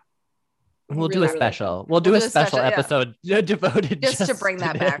 Yeah. We'll do Really, a really special. We'll do a special yeah. episode devoted Just to bring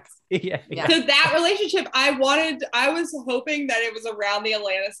that this. back. Yeah. Yeah. So that relationship, I was hoping that it was around the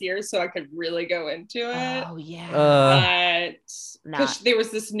Alanis years so I could really go into it. Oh yeah. But Not. because there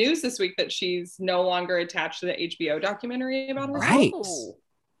was this news this week that she's no longer attached to the HBO documentary about her. Right. Oh.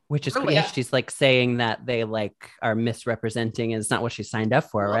 Which is Really? yeah, she's like saying that they like are misrepresenting, and it's not what she signed up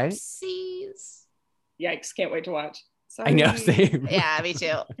for, right? Whoopsies. Yikes! Can't wait to watch. Sorry. I know, same. Yeah, me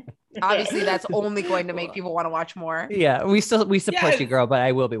too. Obviously, that's only going to make people want to watch more. Yeah, we support Yes. you, girl, but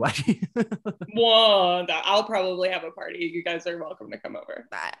I will be watching. I'll probably have a party. You guys are welcome to come over.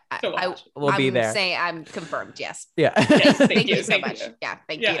 To watch. We'll be there. I'm confirmed. Yes. Yeah. Yes, Thank you so thank much. you. Yeah.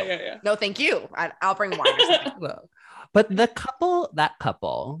 Thank Yeah, you. yeah, yeah. No, thank you. I'll bring wine or something. Well, but that couple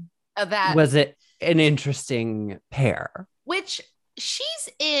That was it an interesting pair. which she's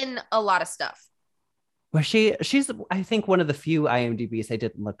in a lot of stuff. Where she's I think one of the few IMDb's I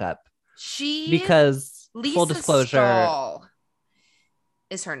didn't look up Because full Lisa disclosure. Stahl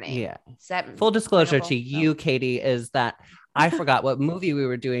is her name. Yeah. Is that Full disclosure ringable? to you, Katie, is that I forgot what movie we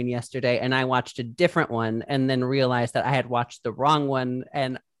were doing yesterday and I watched a different one and then realized that I had watched the wrong one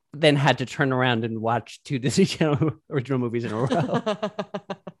and then had to turn around and watch 2 Disney Channel original movies in a row.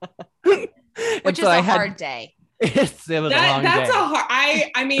 Which is a hard day. It was a long That's day. a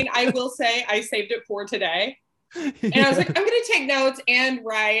hard. I mean, I will say I saved it for today, and I was like, I'm gonna take notes and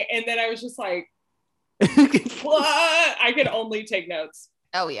write, and then I was just like, what? I could only take notes.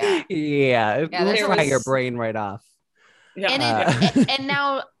 Oh yeah. Yeah, Yeah, it'll there's fry always- your brain right off. Yeah. And and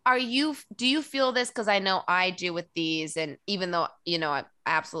now do you feel this? Because I know I do with these, and even though I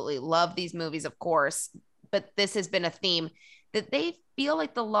absolutely love these movies, of course, but this has been a theme that they feel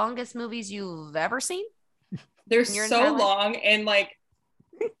like the longest movies you've ever seen. They're Your so entire life? long, and like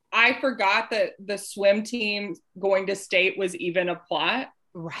I forgot that the swim team going to state was even a plot.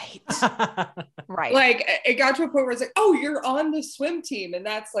 Right. Right. Like it got to a point where it's like, oh, you're on the swim team, and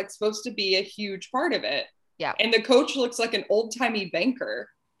that's like supposed to be a huge part of it. Yeah. And the coach looks like an old-timey banker.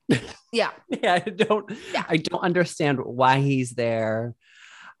 Yeah. Yeah, I don't understand why he's there.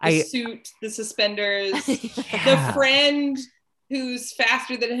 The suit, the suspenders, Yeah. the friend who's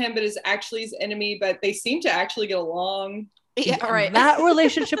faster than him but is actually his enemy, but they seem to actually get along. Yeah. Right. That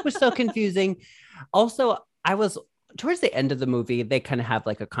relationship was so confusing. Also, I was towards the end of the movie, they kind of have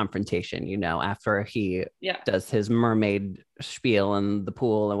like a confrontation, after he does his mermaid spiel in the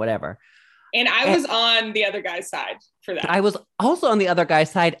pool and whatever. And I was on the other guy's side for that. I was also on the other guy's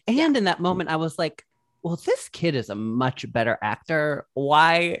side. And in that moment, I was like, well, this kid is a much better actor.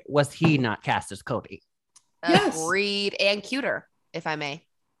 Why was he not cast as Cody? Yes. Agreed. And cuter, if I may.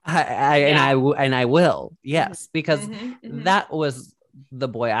 And I will. Yes, because Mhm. that was the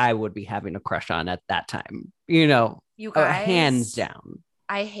boy I would be having a crush on at that time. You guys, Hands down.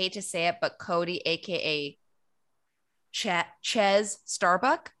 I hate to say it, but Cody, aka Ches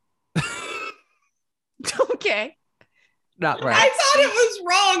Starbuck. Okay. Not I right. thought it was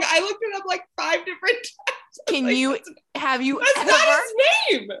wrong. I looked it up like 5 different times. Can Like, you have you That's ever? not his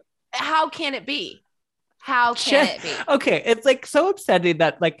name. How can it be? How can it be? Okay, it's like so upsetting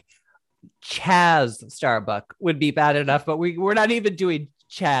that like Chaz Starbuck would be bad enough, but we're not even doing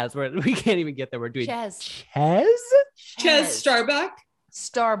Chaz. We can't even get there. We're doing Ches. Ches Starbuck.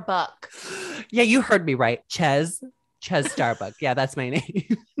 Starbuck. Yeah, you heard me right. Ches Starbuck. Yeah, that's my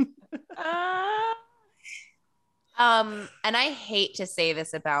name. And I hate to say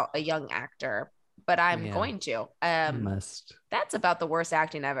this about a young actor, but I'm Yeah. going to. Must. That's about the worst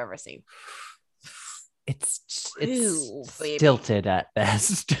acting I've ever seen. It's Ew, baby. stilted at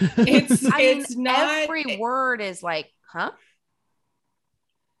best. It's not. Every word is like, huh?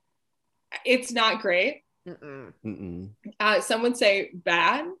 It's not great. Mm-mm. Mm-mm. Some would say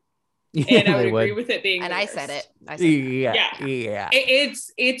bad, Yeah, and I would they agree with it being. And the I worst. said it. I said that. Yeah.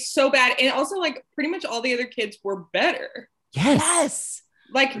 It's so bad, and also like pretty much all the other kids were better. Yes.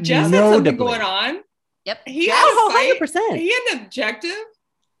 Like Jeff had something Notably. going on. Yep. He Jeff- had a Oh, fight. 100%. He had an objective.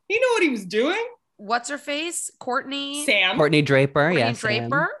 He knew what he was doing. What's her face? Courtney Courtney Draper. Courtney Yeah.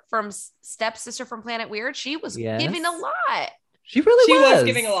 Draper from Stepsister from Planet Weird. She was Yes. giving a lot. She really She was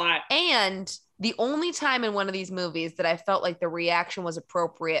giving a lot. And the only time in one of these movies that I felt like the reaction was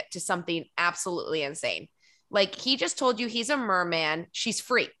appropriate to something absolutely insane. Like he just told you he's a merman. She's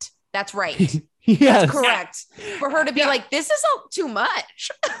freaked. That's right. Yes. Correct. For her to be Yeah. like, this is all too much.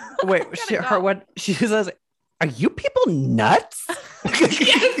 Wait, she says, are you people nuts?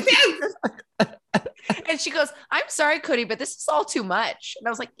 Yes. And she goes, I'm sorry, Cody, but this is all too much. And I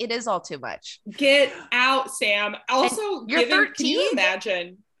was like, it is all too much. Get out, Sam. Also, you're can you 13?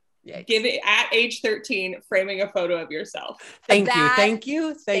 imagine giving at age 13, framing a photo of yourself. Thank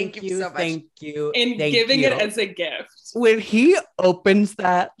you so much. And giving it as a gift. When he opens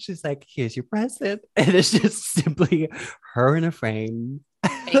that, she's like, here's your present. And it's just simply her in a frame.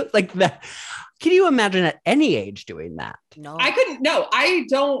 Like that. Can you imagine at any age doing that? No. I couldn't. No, I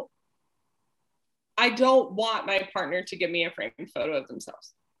don't want my partner to give me a framed photo of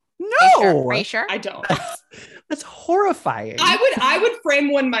themselves. No. Are you sure? I don't. That's horrifying. I would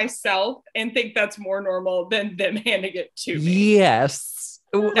frame one myself and think that's more normal than them handing it to me. Yes.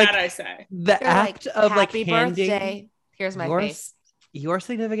 That I say. The You're act of like happy handing birthday. Here's my face. Your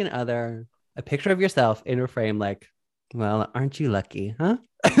significant other a picture of yourself in a frame, like, well, aren't you lucky, huh?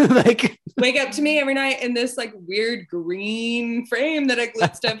 Like, wake up to me every night in this like weird green frame that I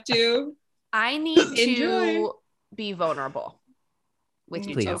glued stuff to. I need to be vulnerable with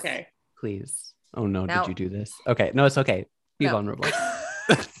you. Please. Okay. Please. Oh no, did you do this? Okay. No, it's okay. Be vulnerable.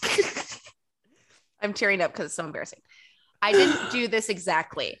 I'm tearing up because it's so embarrassing. I didn't do this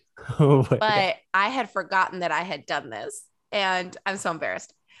exactly, but I had forgotten that I had done this, and I'm so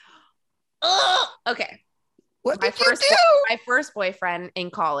embarrassed. Ugh! Okay. What did you do? My first boyfriend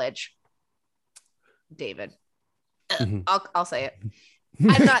in college, David. Mhm. I'll say it.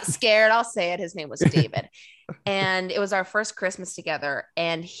 I'm not scared. I'll say it. His name was David. And it was our first Christmas together.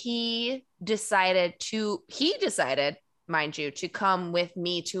 And he decided, mind you, to come with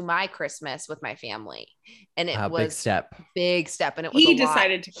me to my Christmas with my family. And it was big step. And it was he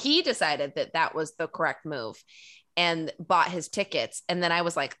decided that that was the correct move and bought his tickets. And then I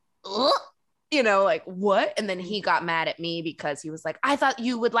was like, ugh. You know, like, what? And then he got mad at me because he was like, I thought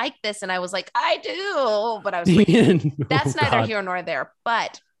you would like this. And I was like, I do. But I was like, that's neither here nor there.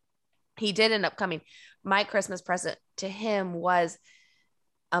 But he did end up coming. My Christmas present to him was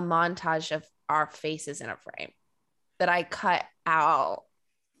a montage of our faces in a frame that I cut out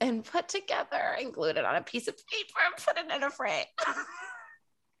and put together and glued it on a piece of paper and put it in a frame.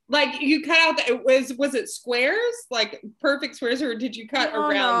 Like you cut out was it squares, like perfect squares, or did you cut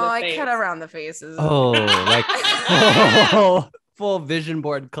around the face? I cut around the faces. Oh, like full vision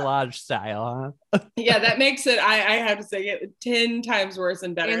board collage style, huh? Yeah, that makes it, I have to say, it 10 times worse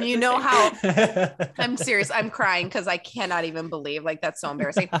and better. And you know how I'm serious. I'm crying because I cannot even believe, like, that's so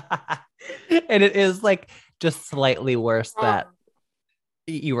embarrassing. And it is like just slightly worse that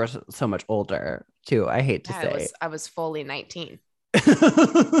you were so much older too. I hate to say. I was fully 19.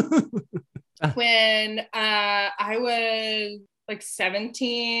 When I was like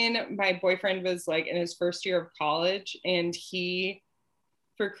 17, my boyfriend was like in his first year of college, and he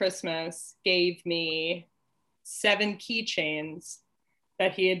for Christmas gave me 7 keychains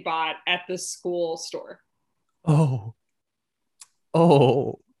that he had bought at the school store.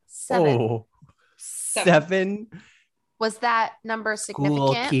 Seven. Was that number significant?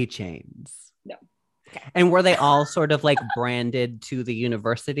 School keychains. No. Okay. And were they all sort of like branded to the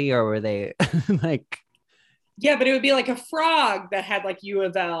university, or were they like? Yeah, but it would be like a frog that had like U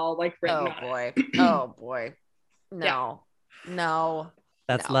of L like written on it. Oh boy. No.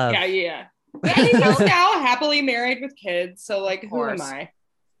 That's love. Yeah. But he's now happily married with kids. So like, who am I?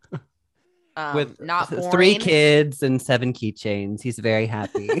 With not 3 kids and 7 keychains. He's very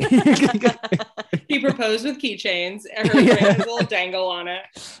happy. He proposed with keychains. Her brand has a little dangle on it.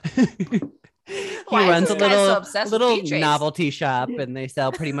 He runs a little novelty shop, and they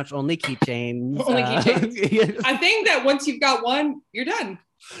sell pretty much only keychains. Only keychains. I think that once you've got one, you're done.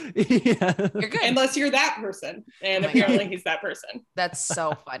 Yeah. You're good. Unless you're that person. And apparently he's that person. That's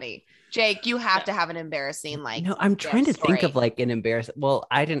so funny. Jake, you have to have an embarrassing, like, no, I'm trying to story. think of like an embarrassing. Well,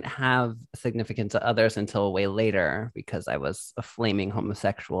 I didn't have significance to others until way later because I was a flaming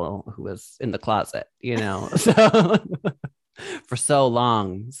homosexual who was in the closet, you know, so for so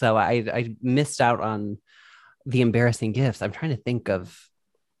long. So I missed out on the embarrassing gifts. I'm trying to think of,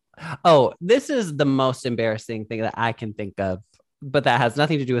 this is the most embarrassing thing that I can think of, but that has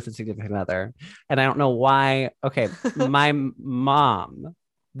nothing to do with a significant other. And I don't know why. Okay. My mom,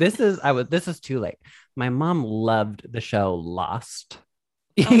 this is too late. My mom loved the show Lost,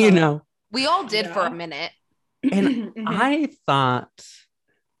 you know, we all did for a minute. And I thought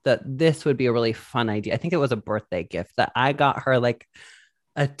that this would be a really fun idea. I think it was a birthday gift that I got her, like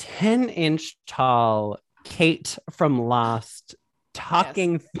a 10-inch tall Kate from Lost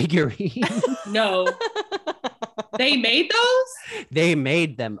talking figurine. No. They made those? They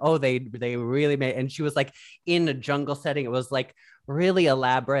made them. Oh, they really made. And she was like in a jungle setting. It was like really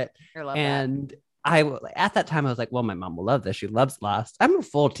elaborate. And at that time I was like, well, my mom will love this. She loves Lost. I'm a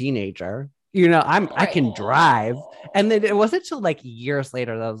full teenager. You know, I can drive. And then it wasn't until like years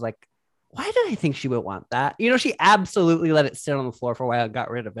later that I was like, why did I think she would want that? You know, she absolutely let it sit on the floor for a while and got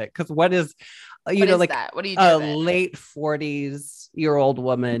rid of it. Because what is, you know, like that? What do you do a with it? late 40s-year-old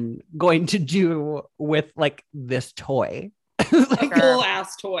woman going to do with like this toy? Like a full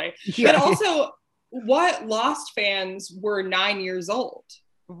ass toy. Yeah. But also, what Lost fans were 9 years old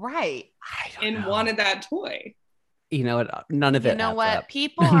Right. and wanted that toy? You know, none of it. You know adds what? up.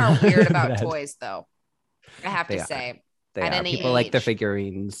 People are weird about Bad. toys, though. I have They to are. say. They At are. any People like their age.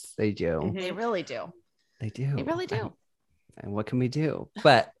 figurines. They do. Mhm. They really do. They do. They really do. And what can we do?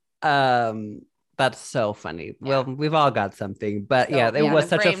 But that's so funny. Well, we've all got something. But So, yeah, it was the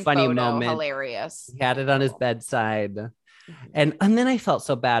such a framed funny photo, moment. Hilarious. He had it on his bedside. And then I felt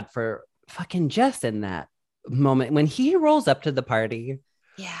so bad for fucking Jess in that moment when he rolls up to the party.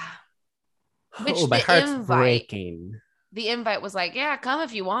 Yeah. Oh, Which my the heart's invite- breaking. The invite was like, yeah, come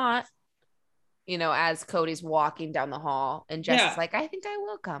if you want. You know, as Cody's walking down the hall, and Jess Yeah. is like, I think I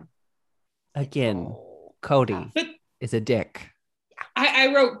will come. Again, Oh, Cody tough. But is a dick.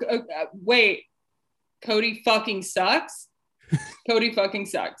 I wrote, wait, Cody fucking sucks. Cody fucking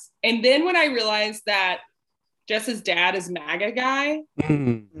sucks. And then when I realized that Jess's dad is MAGA guy,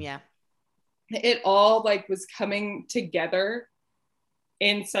 Mm. Yeah. it all like was coming together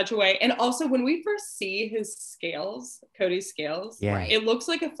in such a way. And also when we first see his scales, Cody's scales, Yeah. Right. it looks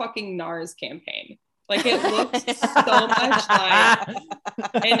like a fucking NARS campaign. Like it looks so much like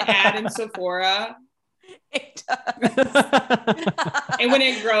an ad in Sephora. It does. And when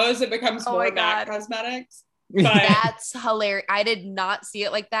it grows, it becomes Oh more my MAC God. Cosmetics. But That's hilarious. I did not see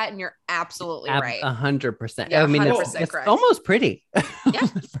it like that, and you're absolutely right. 100%. Yeah, I mean, 100% it's correct. almost pretty. Yeah.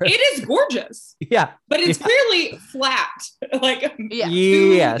 it is gorgeous, Yeah. but it's Yeah. clearly flat, like Yeah. to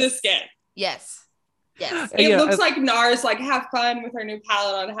Yes. the skin. Yes. Yes. It You know, looks like NARS, like have fun with our new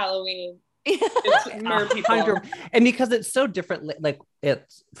palette on Halloween. It's mer people. 100. And because it's so different, like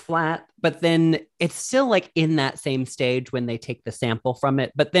it's flat, but then it's still like in that same stage when they take the sample from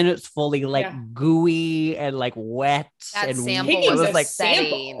it, but then it's fully like Yeah. gooey and like wet. That and sample Taking it was a like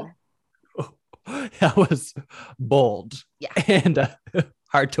setting. that was bold. Yeah. And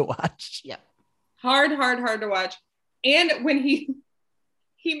hard to watch. Hard to watch. And when he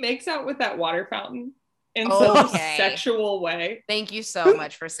makes out with that water fountain in such Okay. a sexual way. Thank you so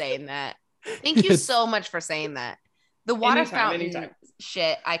much for saying that. Thank you so much for saying that. The water fountain anytime.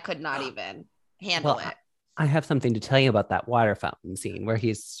 shit, I could not even handle Well, it. I have something to tell you about that water fountain scene where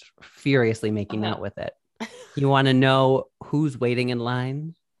he's furiously making Uh-huh. out with it. You want to know who's waiting in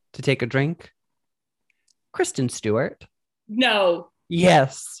line to take a drink? Kristen Stewart. No.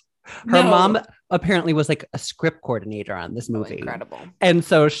 Yes. Her No. mom apparently was like a script coordinator on this Oh, movie. incredible. And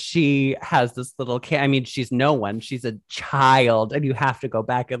so she has this little I mean, she's no one. She's a child, and you have to go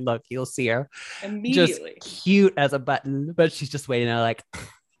back and look. You'll see her Immediately. just cute as a button, but she's just waiting there like,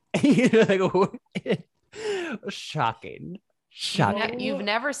 you know, like shocking. Shocking. You've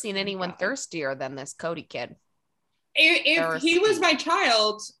never seen anyone God. thirstier than this Cody kid. If he was my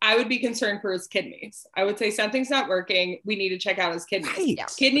child, I would be concerned for his kidneys. I would say something's not working. We need to check out his kidneys. Right. Yeah.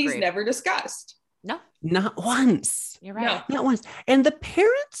 Kidneys Agreed. never discussed. No, Not once. you're No. right. Not once. And the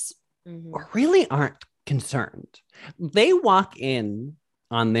parents Mhm. really aren't concerned. They walk in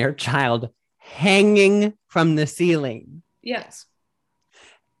on their child hanging from the ceiling, Yes.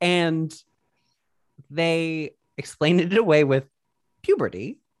 and they explain it away with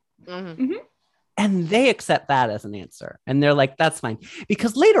puberty. Mhm. And they accept that as an answer. And they're like, that's fine.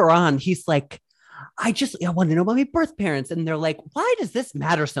 Because later on, he's like, I want to know about my birth parents. And they're like, why does this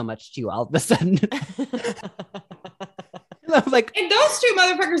matter so much to you all of a sudden? And I'm like, And those two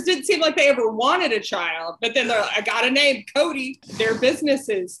motherfuckers didn't seem like they ever wanted a child. But then they're like, I got a name, Cody. Their business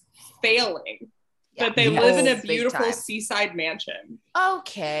is failing. Yeah. But they Yes. live in a Big beautiful time. seaside mansion.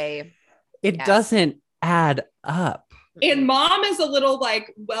 Okay. it Yes. doesn't add up. And mom is a little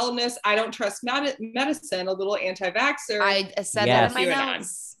like wellness, I don't trust medicine, a little anti-vaxxer. I said Yes. that in my QAnon.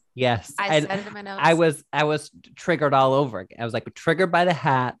 notes. Yes. I And said it in my notes. I was triggered all over again. I was like triggered by the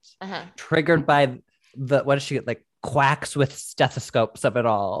hat, Uh-huh. triggered by the, what is she like, quacks with stethoscopes of it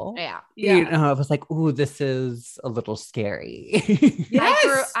all. Yeah. You know, I was like, ooh, this is a little scary.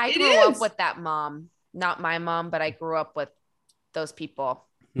 Yes, I it grew up is. with that mom. Not my mom, but I grew up with those people.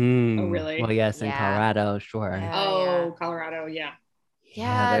 Mm. really? Well, yes, in Yeah. Colorado, sure. Yeah. Oh, Colorado, yeah.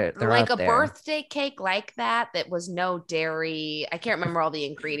 Yeah, they're like out a there. birthday cake like that was no dairy. I can't remember all the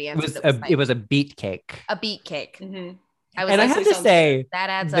It ingredients. was but it was a beat cake. a beat cake. Mhm. I was And I like, have to sounds say, that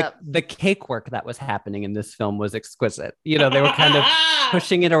adds the, up. the cake work that was happening in this film was exquisite. You know, they were kind of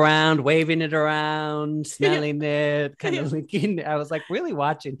pushing it around, waving it around, smelling it, kind of linking. I was like really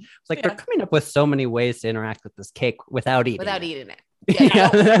watching. It's like they're coming up with so many ways to interact with this cake without eating. Without it. eating it. Yeah,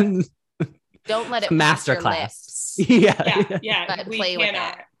 Yeah. Don't let it master pass your class. lips. Yeah. But We play with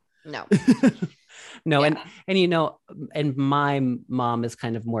cannot. it. No. No, Yeah. and you know, and my mom is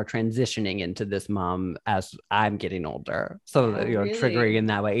kind of more transitioning into this mom as I'm getting older. So Oh, you know, really? triggering in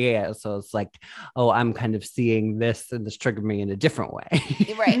that way. Yeah. So it's like, oh, I'm kind of seeing this and this triggered me in a different way.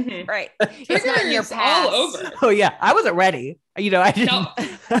 Right. Mhm. Right. It's not in your Triggers all past. over. Oh yeah, I wasn't ready. You know, I didn't. No.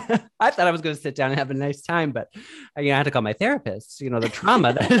 I thought I was going to sit down and have a nice time, but you know, I had to call my therapist. You know, the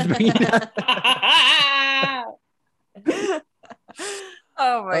trauma that is bringing up.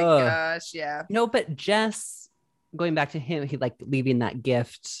 Oh my Ugh. gosh. Yeah. No, but Jess, going back to him, he like leaving that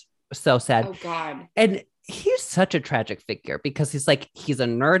gift. So sad. Oh God. And he's such a tragic figure because he's a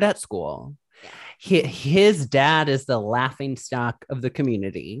nerd at school. His dad is the laughing stock of the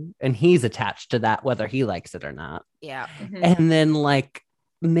community, and he's attached to that, whether he likes it or not. Yeah. Mhm. And then like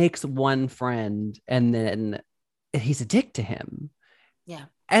makes one friend, and then he's a dick to him. Yeah.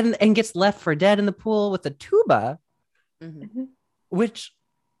 And gets left for dead in the pool with a tuba, Mhm. which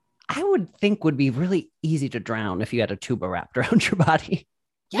I would think would be really easy to drown if you had a tuba wrapped around your body.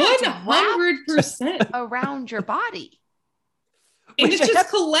 Yeah, it's 100%. around your body. And Which it's I just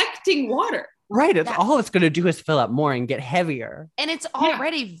collecting water. Right. It's Yeah. all it's going to do is fill up more and get heavier. And it's Yeah.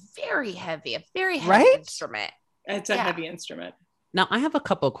 already very heavy, a very heavy Right? instrument. It's a Yeah. heavy instrument. Now, I have a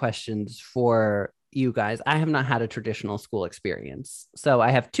couple questions for you guys. I have not had a traditional school experience. So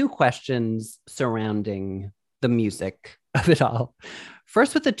I have two questions surrounding the music of it all.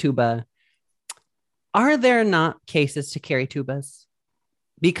 First, with the tuba, are there not cases to carry tubas?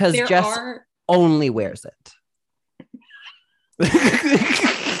 Because There Jess are only wears it.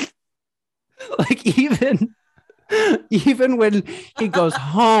 Like even when he goes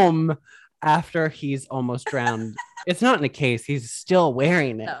home after he's almost drowned, it's not in a case. He's still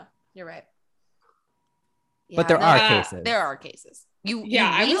wearing it. No, you're right. But there Yeah, are Yeah. cases. there are cases. You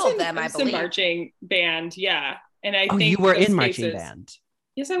I wield was in them, I some believe. marching band, yeah. And I Oh, think you were those in marching cases- band.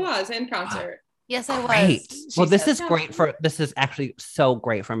 Yes, I was in concert. Yes, I was. Great. She Well, this said. is great this is actually so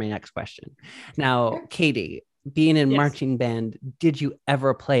great for my next question. Now, Sure. Katie, being in Yes. marching band, did you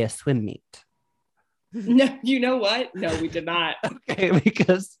ever play a swim meet? No, you know what? No, we did not. Okay,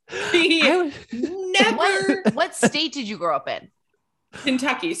 because We I was, never What state did you grow up in?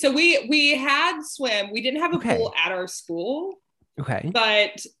 Kentucky. So we had swim. We didn't have a Okay. pool at our school, okay.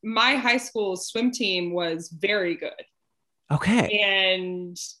 but my high school swim team was very good. Okay.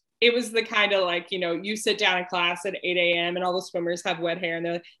 And it was the kind of like, you know, you sit down in class at 8 a.m. and all the swimmers have wet hair and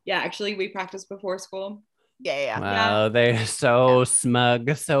they're like, yeah, actually we practice before school. Yeah. Wow, they're so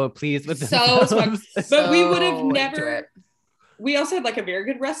smug, so pleased with So smug. themselves. But we would have So into never, it. we also had like a very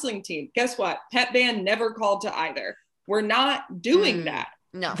good wrestling team. Guess what? Pep band never called to either. We're not doing Mm. that.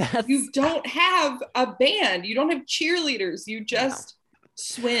 No. That's, You don't have a band. You don't have cheerleaders. You just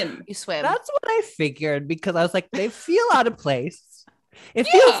swim. You swim. that's what I figured because I was like, they feel out of place. It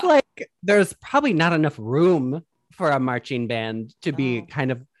feels Yeah. like there's probably not enough room for a marching band to be Oh.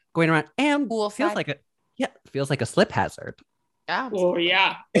 kind of going around, and feels Poolside. feels like a slip hazard. Yeah. Oh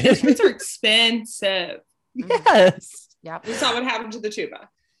yeah. Instruments are expensive. Yes. Yeah. We saw what happened to the tuba.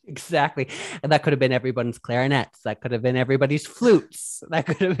 Exactly. And that could have been everyone's clarinets. That could have been everybody's flutes. That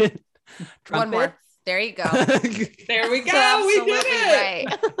could have been One more. trumpets. There you go. There we go. You're We did absolutely it.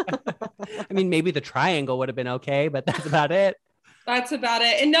 right. I mean, maybe the triangle would have been okay, but that's about it. That's about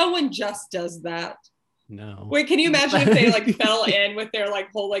it. And no one just does that. No. Wait, can you imagine if they like fell in with their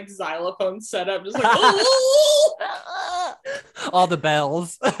like whole like xylophone setup, just like oh, All the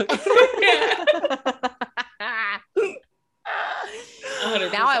bells. yeah.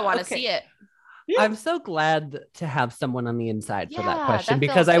 100%. Now I want to Okay. see it. I'm so glad to have someone on the inside for that Yeah, question that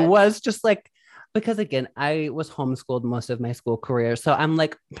because feels I good. was just like, because again, I was homeschooled most of my school career. So I'm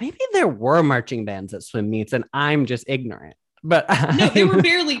like, maybe there were marching bands at swim meets and I'm just ignorant. But No, there were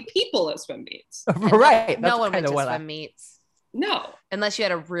barely people at swim meets. right. No That's one went kind to of what swim meets No. unless you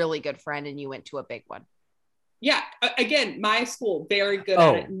had a really good friend and you went to a big one. Yeah. Again, my school, very good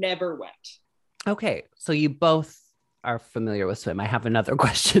Oh. at it, never went. Okay, so you both are familiar with swim. I have another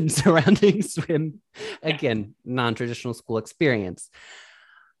question surrounding swim. Again, non-traditional school experience.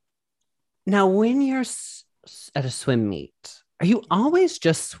 Now, when you're at a swim meet, are you always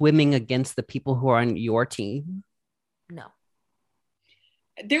just swimming against the people who are on your team? No.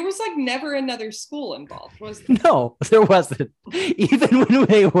 There was like never another school involved, was there? No, there wasn't. Even when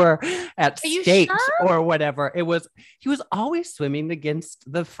they were at Are you state sure? or whatever, he was always swimming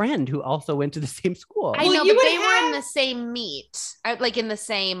against the friend who also went to the same school. I Well, know, you but would they were in have- the same meet, like in the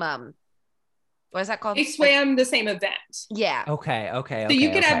same what is that called? They swam the same event. Yeah. Okay. So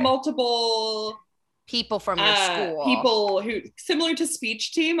you could have multiple People from your school. People who, similar to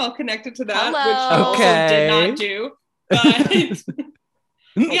Speech Team, I'll connect it to that, Hello. which I also did not do.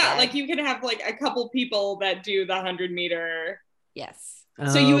 But yeah, Okay. like you could have like a couple people that do the 100-meter. Yes.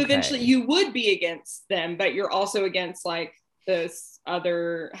 So you Okay. eventually, you would be against them, but you're also against like this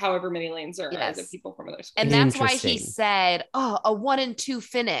other, however many lanes there are, Yes. the people from other schools. And that's why he Interesting. said, oh, a 1 and 2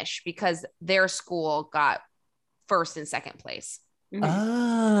 finish, because their school got first and second place. Mhm.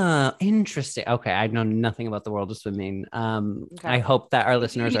 Ah, interesting. Okay, I know nothing about the world of swimming. Okay. I hope that our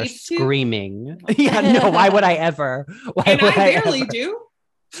listeners are need to. screaming. Yeah, no, why would I ever? Why And would I barely ever? do.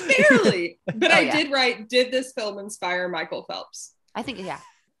 Barely. But Oh, I yeah. did write, did this film inspire Michael Phelps? I think, yeah,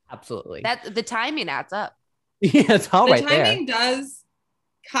 Absolutely. that the timing adds up. Yeah, it's all The right there. timing does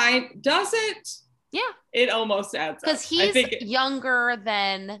it? Yeah. It almost adds up. Because I he's think younger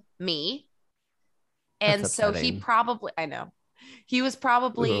than me. And That's so upsetting. he probably, I know, he was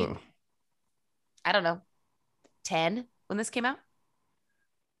probably, Ugh. I don't know, 10 when this came out.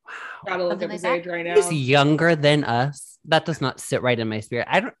 Gotta look Something up like his that. age right now. He's younger than us. That does not sit right in my spirit.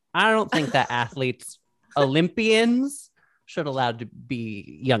 I don't think that athletes, Olympians, should allowed to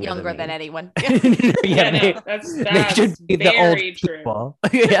be younger Than me. anyone. Yeah, Yeah, they, no, that's they should be the old very true. people.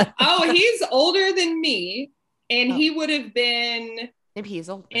 Yeah. Oh, he's older than me, and Oh. he would have been Maybe he's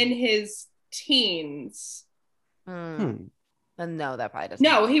old. in his teens. No, that probably doesn't.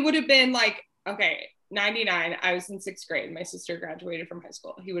 No, he would have been like, okay, 99. I was in 6th grade. My sister graduated from high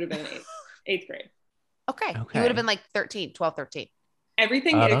school. He would have been in 8th grade. Okay. He Okay. would have been like 12, 13.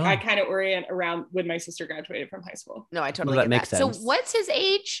 Everything Oh. I kind of orient around when my sister graduated from high school. No, I totally that get makes that. sense. So what's his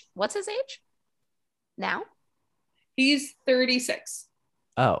age? Now? He's 36.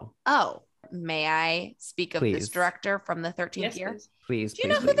 Oh, Oh, may I speak of this Please. director from the 13th Yes, year? please. please. Do you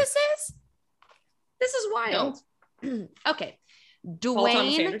know who this is? This is wild. Okay. Paul Thomas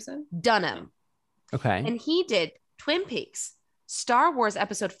Dwayne Anderson. Dunham. Okay. And he did Twin Peaks, Star Wars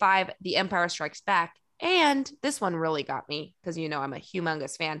Episode 5, The Empire Strikes Back, and this one really got me because you know I'm a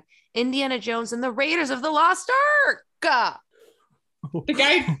humongous fan, Indiana Jones and the Raiders of the Lost Ark. The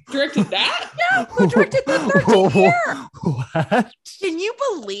guy directed that? Yeah, who directed the 13th year? What? Can you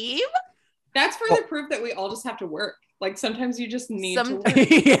believe? That's further proof that we all just have to work. Like sometimes you just need to work.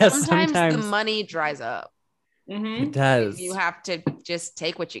 Yes, Sometimes the money dries up. Mhm. it does. You have to just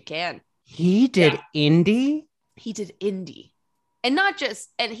take what you can. He did indie. He did indie, and not just,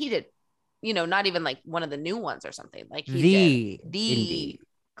 and he did, not even like one of the new ones or something. Like he did the indie.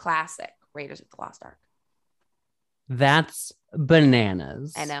 classic Raiders of the Lost Ark. That's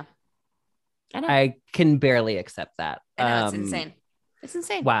bananas. I know. I can barely accept that. I know, it's insane. It's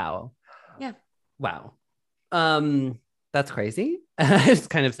insane. Wow. Yeah. Wow. That's crazy. It's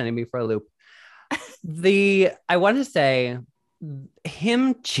kind of sending me for a loop. I want to say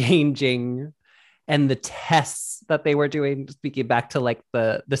him changing and the tests that they were doing, speaking back to like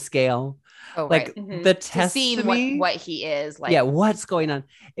the scale, Oh, like right. Mhm. the To tests see to me, what he is like. yeah, what's going on?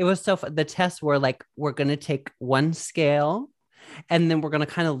 It was so fun. The tests were like, we're going to take one scale and then we're going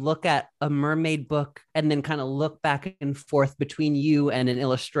to kind of look at a mermaid book and then kind of look back and forth between you and an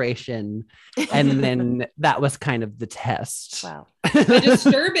illustration. And then that was kind of the test. Wow. A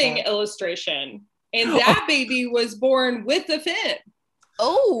disturbing illustration. And that baby was born with a fin.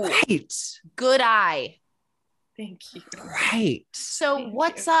 Oh, Right. good eye. Thank you. Right. So Thank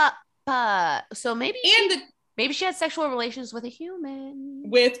what's you. up? So maybe And maybe she had sexual relations with a human.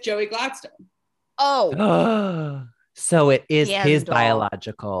 with Joey Gladstone. Oh, So it is his Scandal.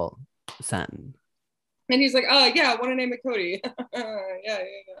 biological son. And he's like, oh, yeah, I want to name it Cody. yeah.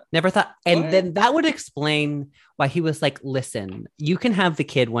 Never thought. And What? then that would explain why he was like, listen, you can have the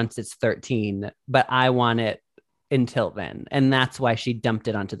kid once it's 13, but I want it until then. And that's why she dumped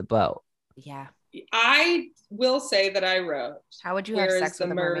it onto the boat. yeah. I will say that I wrote, How would you have where sex is the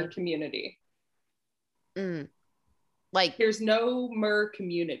with a mer mermaid? community? Like, There's no mer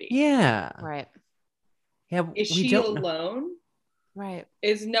community. Yeah. right, Is We she don't know. alone? right.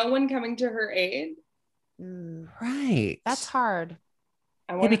 Is no one coming to her aid? Right. That's hard.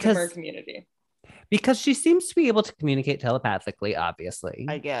 I want because- the mer community. Because she seems to be able to communicate telepathically, obviously.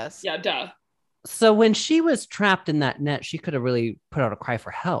 I guess. Yeah, duh. So when she was trapped in that net, she could have really put out a cry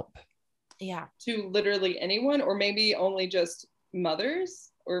for help. Yeah. To literally anyone, or maybe only just mothers,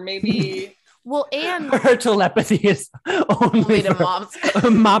 or maybe Well, and Her telepathy is only only to for- moms.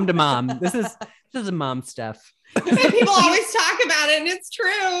 mom to mom. This is mom stuff. people always talk about it, and it's true.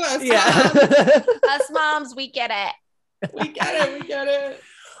 Us moms, Yeah. Us moms, we get it. we get it. We get it.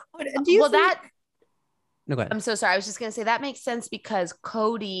 Do you Well, think- that No, go ahead. I'm so sorry. I was just gonna say that makes sense because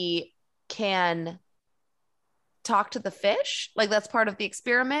Cody can talk to the fish. Like that's part of the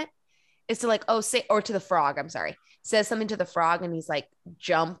experiment. is to like, oh, say, or to the frog, I'm sorry, says something to the frog and he's like,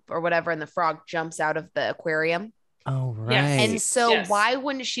 jump or whatever. And the frog jumps out of the aquarium. Oh, right. Yes. And so Yes. why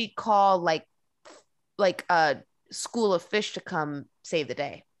wouldn't she call like a school of fish to come save the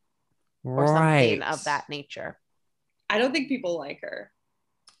day or something of that nature? I don't think people like her.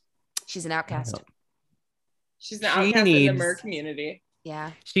 She's an outcast. She's an outcast in the mer community.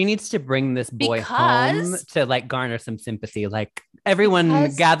 Yeah. She needs to bring this boy Because- home to like garner some sympathy. Like,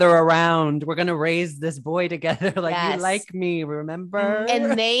 everyone gather around. We're gonna raise this boy together. Like, Yes. you like me, remember?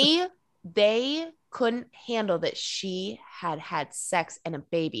 And they couldn't handle that she had sex and a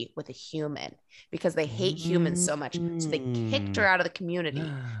baby with a human because they hate humans so much. So they kicked her out of the community.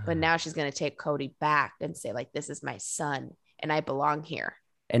 But now she's gonna take Cody back and say, like, this is my son and I belong here.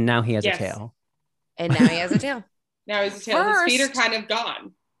 And now he has Yes. a tail. And now he has a tail. Now his tail, his feet are First- kind of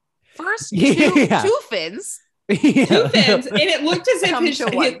gone. First, Yeah. two fins. Two fins, and it looked as Come if to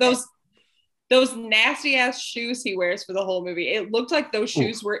one those nasty ass shoes he wears for the whole movie. It looked like those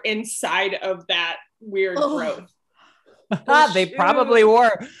shoes were inside of that weird growth. They probably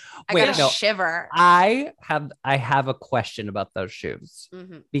were. I Wait, got a no. shiver. I have a question about those shoes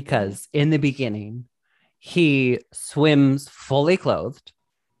Mhm. because in the beginning, he swims fully clothed.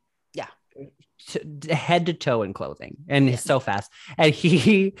 Yeah. Head to toe in clothing, and he's so fast, and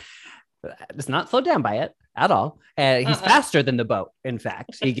he is not slowed down by it at all. And he's faster than the boat. In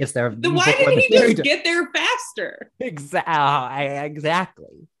fact, he gets there. Then why didn't he just get there faster?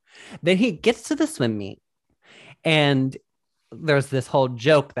 Exactly. Then he gets to the swim meet, and there's this whole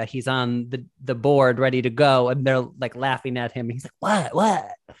joke that he's on the board ready to go, and they're like laughing at him. He's like,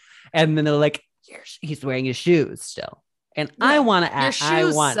 what? And then they're like, he's wearing his shoes still. And I want to Your ask,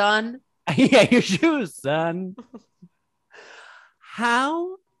 shoes, son. yeah, your shoes, son.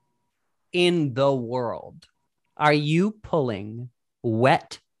 How in the world are you pulling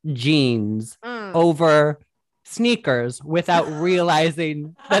wet jeans over sneakers without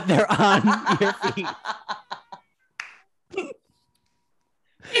realizing that they're on your feet?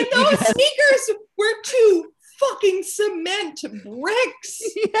 And those sneakers were two fucking cement bricks.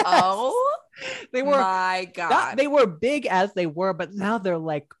 Yes. Oh They were my God. they were big as they were, but now they're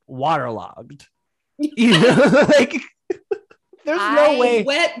like waterlogged. You know, like there's no way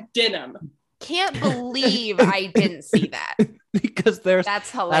Wet denim. Can't believe I didn't see that. because That's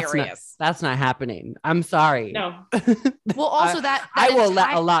hilarious. That's not happening. I'm sorry. No. Well, also that I will let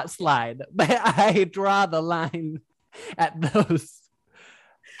entire- a lot slide, but I draw the line at those.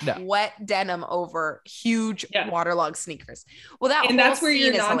 No. wet denim over huge waterlogged sneakers. Well, that And whole that's where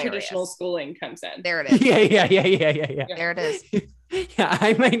your scene is non-traditional hilarious. schooling comes in. There it is. Yeah. There it is. Yeah,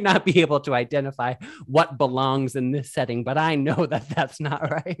 I might not be able to identify what belongs in this setting, but I know that that's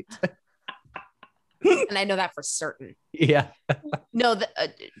not right. And I know that for certain. Yeah. No,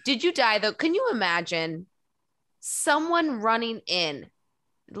 did you die though? Can you imagine someone running in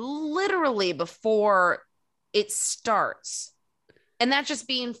literally before it starts and that just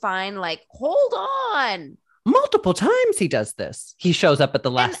being fine? Like, hold on. Multiple times he does this. He shows up at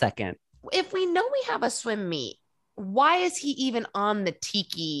the last And- second. If we know we have a swim meet, why is he even on the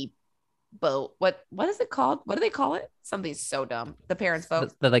tiki boat? What is it called? What do they call it? Something so dumb. The parents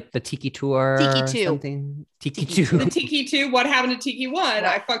vote. The Tiki Tour. Tiki or 2. Something. Tiki Tiki 2. The Tiki 2, what happened to Tiki 1?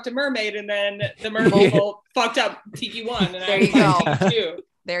 I fucked a mermaid and then the Yeah. mermaid fucked up Tiki 1 and There I you fucked go. Tiki 2.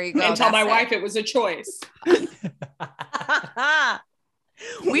 There you go. And tell my That's wife it was a choice.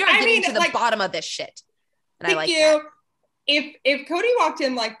 We are I getting mean, to the like- bottom of this shit. And I Thank like you. that. If Cody walked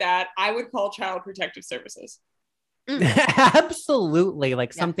in like that, I would call Child Protective Services. Absolutely.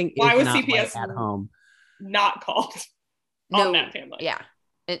 Like Yeah. something Why is was not CPS right at home. Not called No. on that family. Yeah.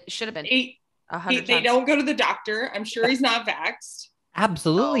 It should have been They 100 they times. don't go to the doctor. I'm sure he's not vaxxed.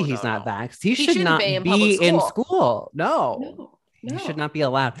 Absolutely, Oh, he's no, not no. vaxxed. He should shouldn't not be in be public in school. school. No, No. he should not be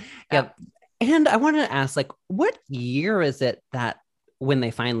allowed. Yeah. And I wanted to ask, like, what year is it that when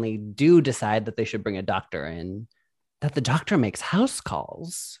they finally do decide that they should bring a doctor in, that the doctor makes house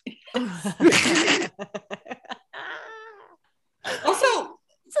calls? Also,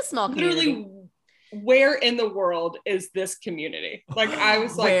 It's a small community. literally, where in the world is this community? Like, I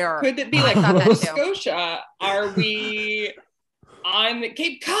was like, Where? could it be I like thought that Nova too. Scotia? Are we on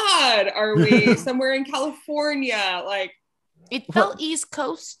Cape Cod? Are we somewhere in California? Like, It felt East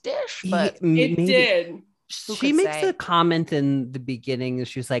Coast-ish, but it Maybe- did. Who She could makes say? a comment in the beginning.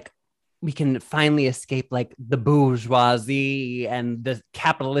 She's like, we can finally escape like the bourgeoisie and the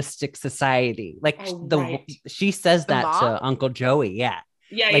capitalistic society. Like Oh, the right. she says The that mom? to Uncle Joey. Yeah.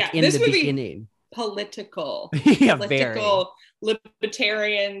 Yeah, Like yeah. in This the movie, beginning. political. Yeah, Political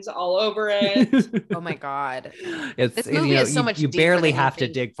libertarians all over it. Oh my God. It's This movie is so much you deeper barely than you have to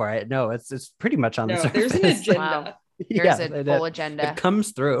think. dig for it. No, it's pretty much on the No, surface. there's an agenda. Wow. There's a full agenda. It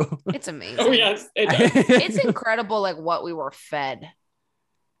comes through. It's amazing. Oh yes, it does. It's incredible, like what we were fed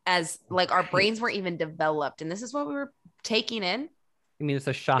as like our brains weren't even developed, and this is what we were taking in. I mean, it's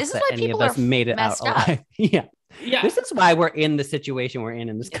a shock This is that why any of people us are made it out messed up. alive. Yeah. Yeah. This is why we're in the situation we're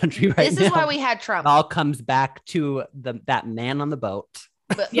in this country right This now. is why we had Trump. It all comes back to that man on the boat.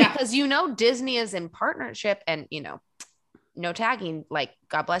 But Yeah. because Disney is in partnership and no tagging, like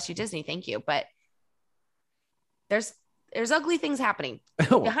God bless you, Disney, thank you. But there's ugly things happening.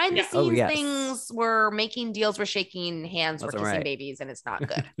 Behind the Yeah. scenes yes. things, we're making deals, we're shaking hands, That's we're kissing right. babies, and it's not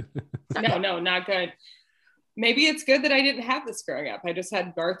good. No, not good. Maybe it's good that I didn't have this growing up. I just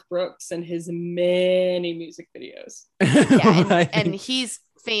had Garth Brooks and his many music videos. Yeah, Right. and he's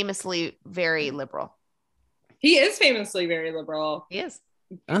famously very liberal. He is famously very liberal. He is.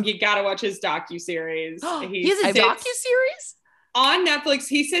 Huh? You gotta watch his docu-series. He has a sits docu-series? on Netflix.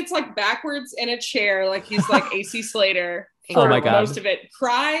 He sits like backwards in a chair, like he's like AC Slater. Oh my for God. Most of it.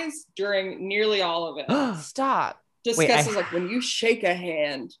 Cries during nearly all of it. Stop. Discusses like when you shake a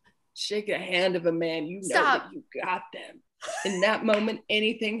hand of a man, you know Stop. that you got them. In that moment,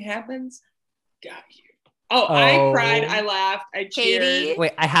 anything happens, got you. Oh, I cried, I laughed, I cheered. Katie?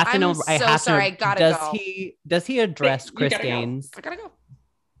 Wait, I have to I'm know. I so have sorry, to. I gotta does go. does he address You Chris gotta go. Gaines? I gotta go. in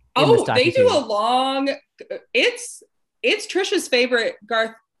Oh, this they do docuseries? a long. It's Trisha's favorite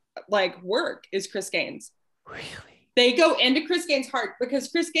Garth like work is Chris Gaines. Really? They go into Chris Gaines' heart because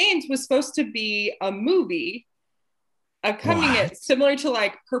Chris Gaines was supposed to be a movie, What? similar to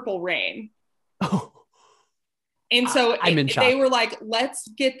like Purple Rain. Oh, And so I'm in they shock. were like, let's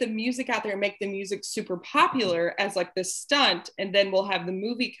get the music out there and make the music super popular as like this stunt. And then we'll have the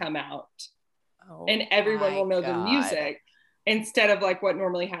movie come out and everyone will know the music instead of like what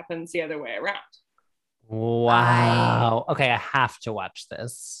normally happens the other way around. wow. Okay, I have to watch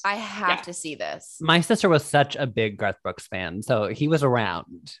this. I have Yeah. to see this. My sister was such a big Garth Brooks fan, so he was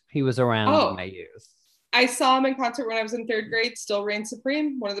around. He was around Oh. in my youth. I saw him in concert when I was in 3rd grade, Still Reigns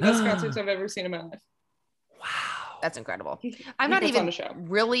Supreme. One of the best concerts I've ever seen in my life. Wow. That's incredible. He I'm not puts on even a show.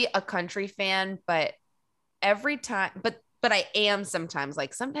 really a country fan, but every time, but I am sometimes.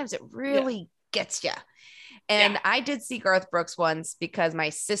 Like sometimes it really gets you. And Yeah. I did see Garth Brooks once because my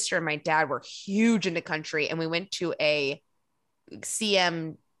sister and my dad were huge into country, and we went to a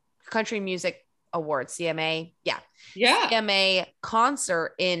CM Country Music Awards, CMA, Yeah. CMA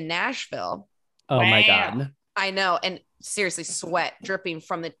concert in Nashville. Oh my Wow. God. I know, and seriously, sweat dripping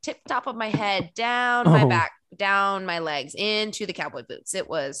from the tip top of my head down my Oh. back, down my legs, into the cowboy boots. It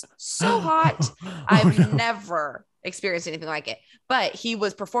was so hot. Oh, I've no. never experienced anything like it. But he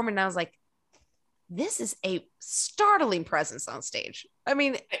was performing, and I was like, this is a startling presence on stage. I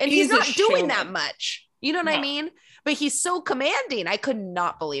mean, and he's He's a not doing that showman. much. You know what I No. mean? But he's so commanding. I could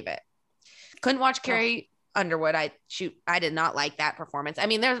not believe it. Couldn't watch Carrie Underwood. I did not like that performance. I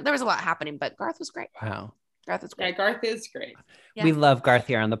mean, there was a lot happening, but Garth was great. Wow. Garth was Yeah, great. Garth is great. Yeah. We love Garth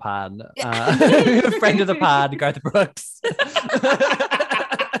here on the pod. Yeah. Friend of the pod, Garth Brooks.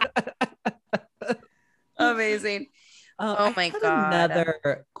 Amazing. Oh I my have God.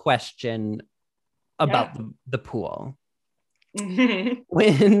 Another question about the pool. Mhm.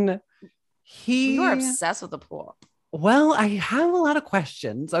 When he You are obsessed with the pool. Well, I have a lot of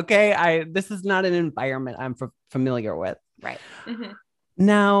questions. Okay. This is not an environment I'm familiar with. Right. Mhm.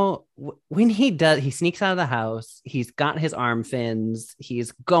 Now, when he sneaks out of the house, he's got his arm fins,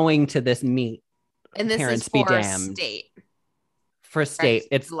 he's going to this meet And this Parents is be for damned. state. for state.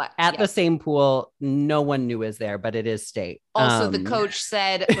 It's Le- at the yes. same pool. No one knew is there, but it is state. Also, the coach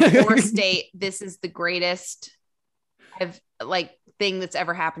said before state, this is the greatest thing that's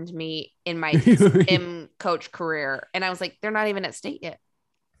ever happened to me in my swim coach career. And I was like, they're not even at state yet.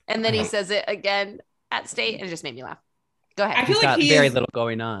 And then he says it again at state, and it just made me laugh. Go ahead. I feel He's like got he very is- little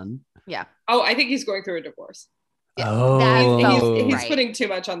going on. Oh, I think he's going through a divorce. Yeah, Oh, that felt He's right. putting too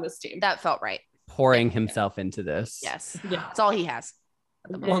much on this team. That felt right. pouring himself into this. Yes. Yeah. That's all he has.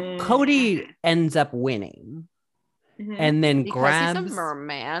 at the moment. Well, Cody ends up winning Mhm. and then Because grabs he's a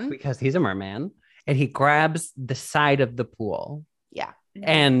merman. because he's a merman, and he grabs the side of the pool Yeah.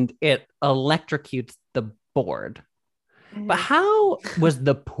 and it electrocutes the board. Mhm. But how was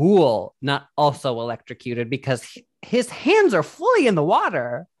the pool not also electrocuted? Because his hands are fully in the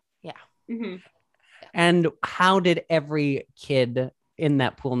water. Mhm. And how did every kid in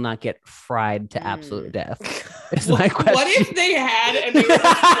that pool not get fried to absolute death? Is my question. What if they had and they were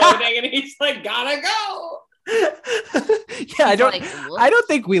just floating and he's like, gotta go? Yeah, I Like, don't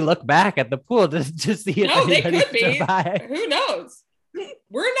think we look back at the pool to see if No, they anybody could be. survived. Who knows?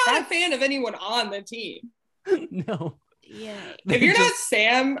 We're not That's- a fan of anyone on the team. No. Yay. If you're not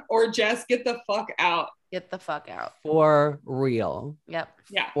Sam or Jess, get the fuck out. Get the fuck out. For real. Yep.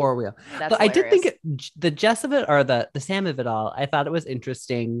 Yeah. For real. That's But I did think hilarious. the Jess of it, or the Sam of it all, I thought it was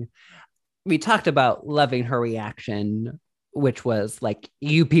interesting. We talked about loving her reaction, which was like,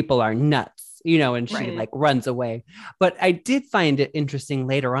 you people are nuts, you know, and she Right. like runs away. But I did find it interesting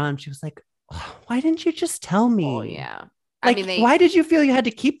later on. She was like, oh, why didn't you just tell me? Oh yeah. Like, I mean, why did you feel you had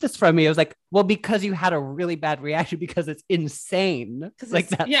to keep this from me? I was like, well, because you had a really bad reaction because it's insane. 'Cause Like,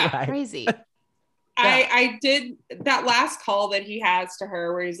 it's- that's yeah, why. crazy. I did that last call that he has to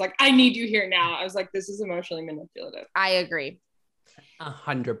her where he's like, I need you here now. I was like, this is emotionally manipulative. I agree.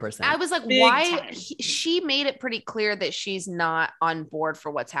 100%. I was like, Big why? time. She made it pretty clear that she's not on board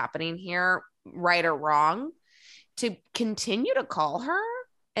for what's happening here, right or wrong. To continue to call her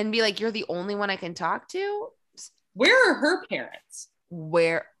and be like, you're the only one I can talk to. Where are her parents?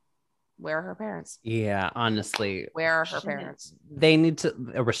 Where are her parents? Yeah, honestly, Where are her Shit. parents? they need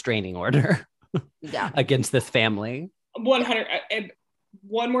a restraining order Yeah. against this family. 100. And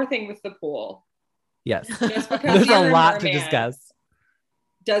one more thing with the pool. Yes. Just because There's you're a lot to merman discuss.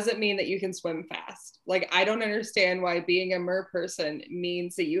 doesn't mean that you can swim fast. Like, I don't understand why being a mer person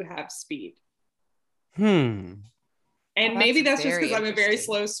means that you have speed. And Well, maybe that's that's just very because I'm a very interesting.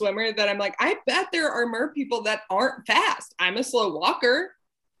 slow swimmer that I'm like, I bet there are mer people that aren't fast. I'm a slow walker.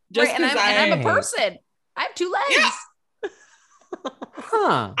 Just Right, and because I'm a Hey. person. I have 2 legs. Yeah.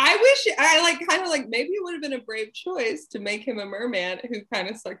 Huh. I wish I like kind of like maybe it would have been a brave choice to make him a merman who kind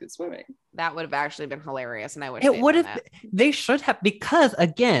of sucked at swimming. That would have actually been hilarious, and I wish It they'd would done have, that. they should have, because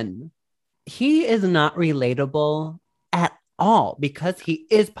again, he is not relatable at all because he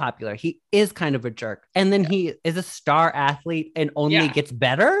is popular. He is kind of a jerk. And then he is a star athlete and only Yeah. gets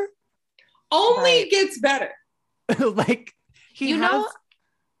better. Only Right. gets better. Like, he You has, know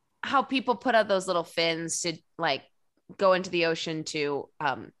how people put out those little fins to like go into the ocean to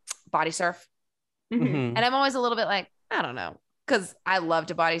body surf? Mhm. And I'm always a little bit like, I don't know, because I love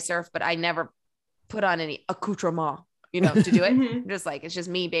to body surf, but I never put on any accoutrement, to do it. Mhm. I'm just like, it's just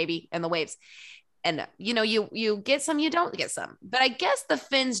me, baby, and the waves. And you get some, you don't get some. But I guess the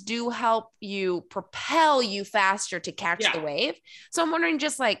fins do help you propel you faster to catch Yeah. the wave. So I'm wondering,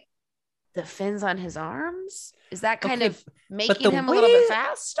 just like the fins on his arms, is that kind Okay, of making the him a little bit way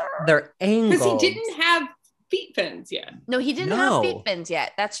faster? They're Because angled. he didn't have feet fins yet. No, he didn't have No. feet fins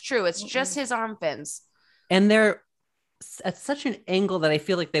yet. That's true. It's just his arm fins. And they're at such an angle that I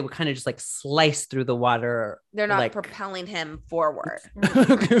feel like they would kind of just like slice through the water. They're not like, propelling him forward.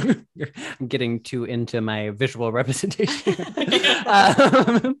 I'm getting too into my visual representation.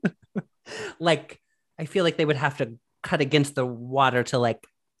 Like, I feel like they would have to cut against the water to like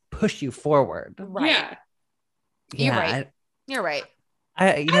push you forward. Right. Yeah. You're Yeah, right. You're right.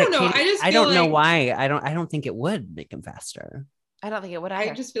 I don't know. can't- I just I feel don't know like- why. I don't think it would make him faster. I don't think it would I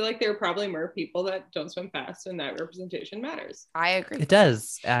either. just feel like there are probably mer people that don't swim fast, and that representation matters. I agree. It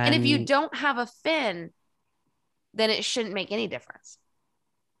does. And if you don't have a fin, then it shouldn't make any difference.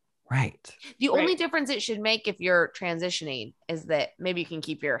 right. The Right. only difference it should make if you're transitioning is that maybe you can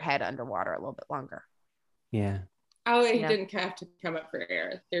keep your head underwater a little bit longer. Yeah. Oh, he Yeah. didn't have to come up for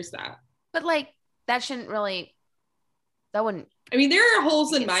air. There's that. But like that shouldn't really, that wouldn't, I mean, there are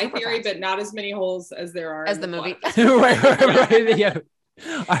holes in It's my super theory, fast. but not as many holes as there are as in the movie. right, right. Yeah.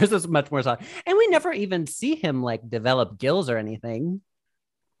 Ours is much more solid. And we never even see him like develop gills or anything.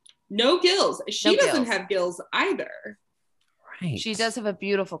 No gills. She No doesn't gills. have gills either. Right. She does have a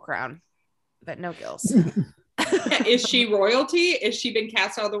beautiful crown, but no gills. Yeah, is she royalty? Is she been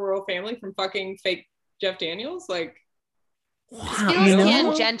cast out of the royal family from fucking fake Jeff Daniels? Like, Wow. Feels you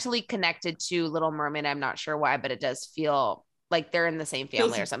know? tangentially connected to Little Mermaid. I'm not sure why, but it does feel like they're in the same family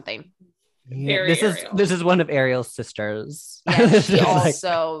Feels- or something. Yeah, Very this Ariel. is one of Ariel's sisters. Yeah, she Like,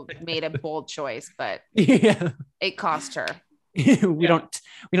 also made a bold choice, but yeah. it cost her. we don't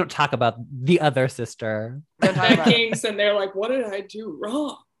talk about the other sister. Don't talk the about it. kings, and they're like, what did I do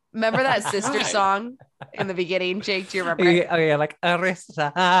wrong? Remember that sister Right. song in the beginning, Jake? Do you remember it? Oh yeah, like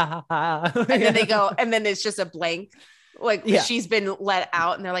Arista. And then they go, and then it's just a blank. Like Yeah. she's been let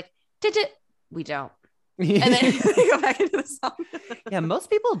out, and they're like, did it? We don't. And then they go back into the song. Yeah, most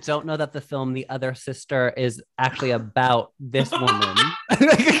people don't know that the film The Other Sister is actually about this woman.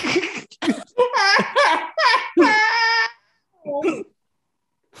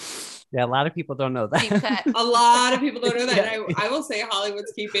 Yeah, a lot of people don't know Deep that. cut. A lot of people don't know that. Yeah. And I will say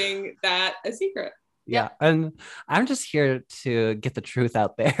Hollywood's keeping that a secret. Yeah. And I'm just here to get the truth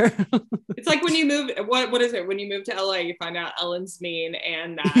out there. It's like when you move, what is it? When you move to LA, you find out Ellen's mean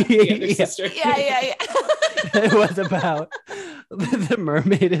and that the other sister. Yeah. It was about the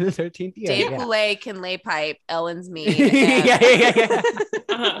mermaid in the 13th year. Dave Coulee can lay pipe. Ellen's mean. Yeah.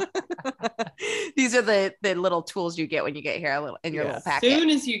 Uh-huh. These are the little tools you get when you get here in your little packet. Soon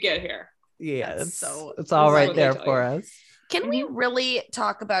as you get here. Yeah. That's It's all right what there they tell for you. us. Can we really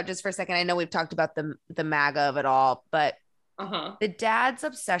talk about, just for a second, I know we've talked about the MAGA of it all, but the dad's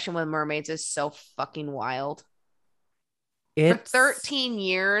obsession with mermaids is so fucking wild. For 13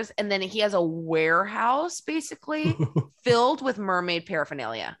 years, and then he has a warehouse basically filled with mermaid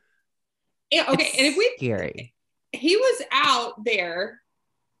paraphernalia. Yeah, okay. It's and if we scary. He was out there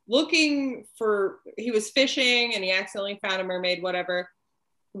looking for, he was fishing and he accidentally found a mermaid, whatever,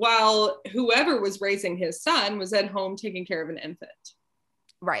 while whoever was raising his son was at home taking care of an infant.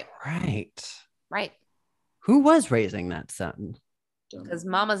 Right. Who was raising that son? Because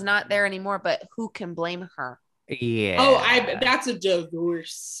mama's not there anymore, but who can blame her? Yeah. Oh, that's a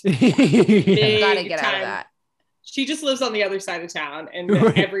divorce. You gotta get out of that. She just lives on the other side of town, and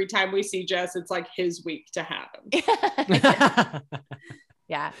every time we see Jess, it's like his week to have him.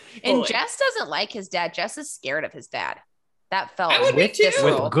 Yeah. And Jess doesn't like his dad. Jess is scared of his dad. That felt I would be too.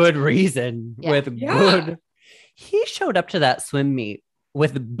 With good reason. Yeah. Good. He showed up to that swim meet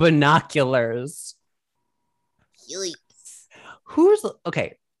with binoculars. Yikes. Who's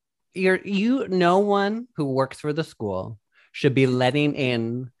okay? No one who works for the school should be letting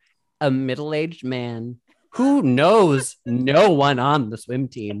in a middle-aged man who knows no one on the swim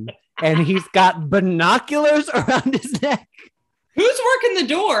team, and he's got binoculars around his neck. Who's working the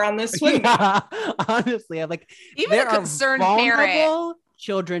door on this swim? Yeah, honestly, I'm like, even there a concerned are parent. vulnerable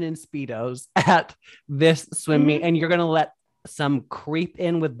children in Speedos at this swim meet, and you're gonna let some creep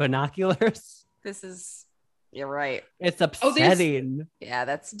in with binoculars? You're right. It's upsetting. Yeah,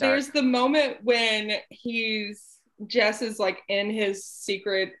 that's dark. There's the moment when Jess is like in his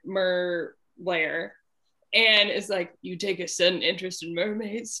secret mer lair and is like, "You take a sudden interest in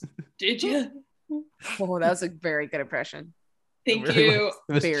mermaids, did you?" Oh, that was a very good impression. Thank you.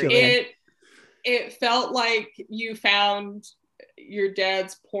 It It felt like you found your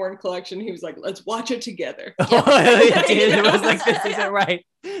dad's porn collection. He was like, "Let's watch it together." It was like, this isn't right.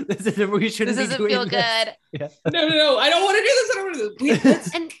 This doesn't feel good. Yeah. No, I don't want to do this. I don't want to do this.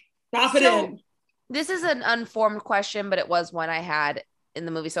 Let's And drop it in. This is an unformed question, but it was one I had in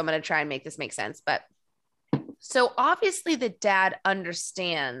the movie, so I'm going to try and make this make sense. But so obviously the dad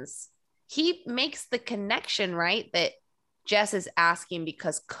understands. He makes the connection, right, that Jess is asking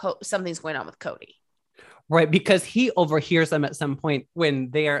because something's going on with Cody. Right, because he overhears them at some point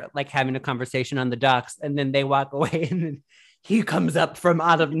when they are like having a conversation on the docks, and then they walk away, and then he comes up from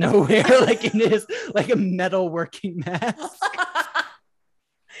out of nowhere, like in his like a metal working mask,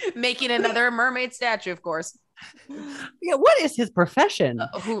 making another mermaid statue, of course. Yeah, what is his profession?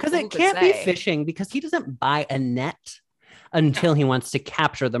 Because it can't be fishing, because he doesn't buy a net until he wants to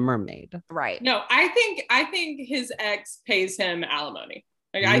capture the mermaid. Right. No, I think his ex pays him alimony.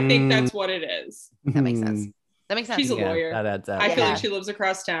 Like, I think that's what it is. That makes sense. She's a lawyer. That adds up. I feel like she lives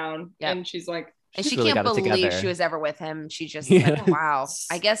across town, and she's like, and she really can't believe she was ever with him. She just like, wow.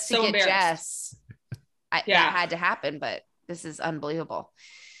 I guess to get Jess, that had to happen, but this is unbelievable.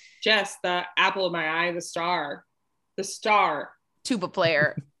 Jess, the apple of my eye, the star tuba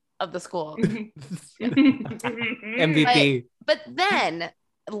player of the school. MVP. But then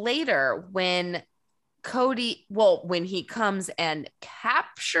later when when he comes and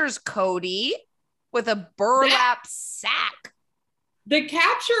captures Cody with a burlap sack. The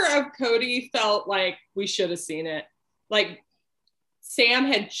capture of Cody felt like we should have seen it. Like Sam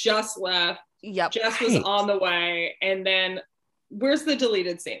had just left. Yep. Jess was on the way. And then where's the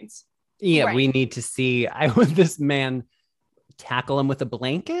deleted scenes? Yeah, we need to see. I want this man tackle him with a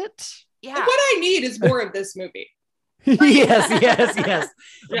blanket. Yeah. What I need is more of this movie. yes.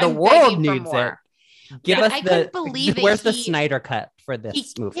 The world needs it. Give us where's the Snyder cut for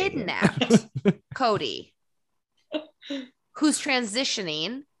this movie? He kidnapped Cody, who's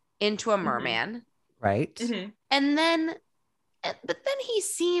transitioning into a merman. Right. Mm-hmm. And then, but then he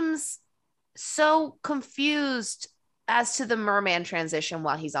seems so confused as to the merman transition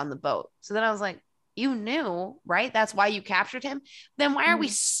while he's on the boat. So then I was like, you knew, right? That's why you captured him. Then why are we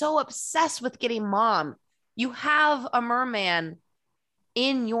so obsessed with getting mom? You have a merman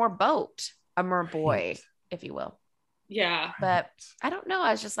in your boat, a merboy, if you will. Yeah. But I don't know.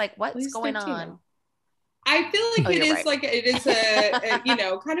 I was just like, what's going on? I feel like you're it is right. like it is a you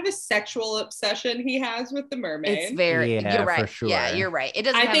know, kind of a sexual obsession he has with the mermaid. It's very, Yeah, you're right. for sure. Yeah, you're right. It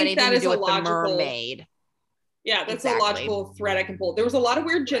doesn't I have think anything that to is do a with the logical- mermaid. Yeah, that's Exactly. a logical thread I can pull. There was a lot of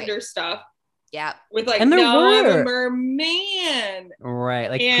weird gender stuff Yeah. with like, And there no, I'm were. a merman. Right.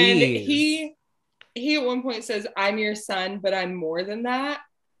 Like, And please. he at one point says, I'm your son, but I'm more than that.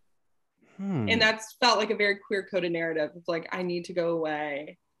 And that's felt like a very queer coded narrative of like, I need to go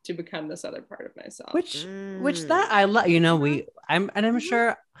away to become this other part of myself. Which that I love, you know, I'm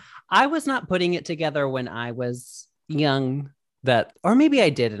sure I was not putting it together when I was young that, or maybe I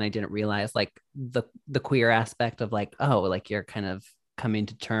did and I didn't realize like the queer aspect of like, oh, like you're kind of coming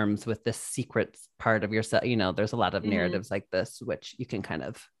to terms with this secret part of yourself. You know, there's a lot of narratives like this, which you can kind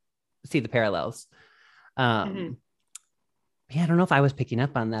of see the parallels. Yeah, I don't know if I was picking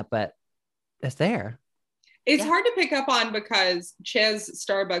up on that, but it's there. It's hard to pick up on because Ches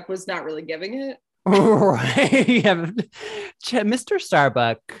Starbuck was not really giving it. Right. Yeah. Mr.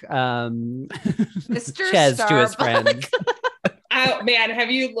 Starbuck, Mr. Ches to his Starbuck. friends. Oh man,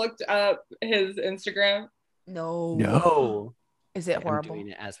 have you looked up his Instagram? No. Is it I'm horrible? doing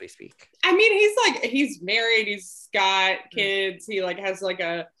it as we speak. I mean, he's married, he's got kids, he like has like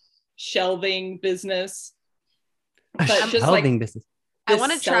a shelving business. But just like business. I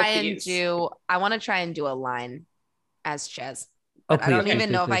want to try and selfies. do a line as Ches. Oh, But I don't please, even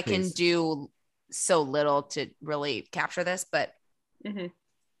please, know please, if I can please. do so little to really capture this, but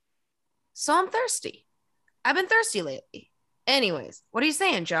so I'm thirsty. I've been thirsty lately. Anyways, what are you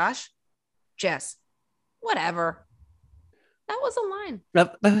saying, Josh? Jess, whatever. That was a line.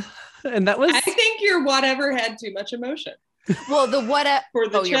 And that was I think your whatever had too much emotion Well, the what for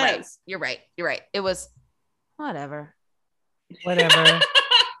the you're right. Ches. You're right. It was whatever. whatever.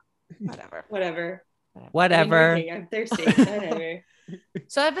 Whatever. Whatever. I'm thirsty. Whatever.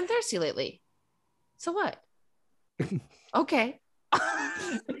 So I've been thirsty lately. So what? Okay.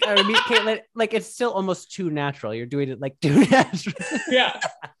 I mean, Caitlin, like it's still almost too natural. You're doing it like too natural. Yeah.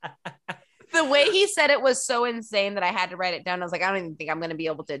 The way he said it was so insane that I had to write it down. I was like, I don't even think I'm going to be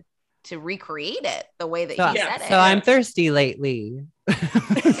able to recreate it the way that he said it. So I'm thirsty lately.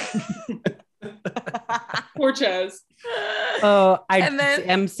 Poor Ches. Oh, then-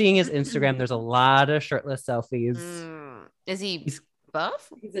 I'm seeing his Instagram. There's a lot of shirtless selfies. Is he buff?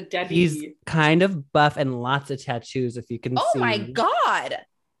 He's a deadbeat. He's kind of buff and lots of tattoos, if you can see. Oh my God.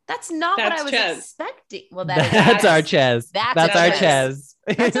 That's not what I was Ches. expecting. Well, That's our Ches. That's our Ches.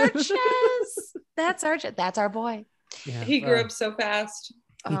 That's our Ches. That's our boy. Yeah, He grew up so fast.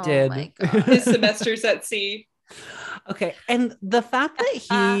 He did. My God. His semesters at sea. Okay. And the fact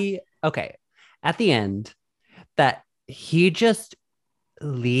that at the end, that he just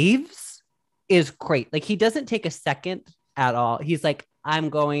leaves is great. Like he doesn't take a second at all. He's like, I'm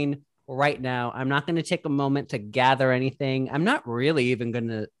going right now. I'm not going to take a moment to gather anything. I'm not really even going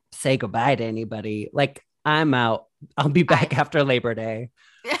to say goodbye to anybody. Like I'm out. I'll be back after Labor Day.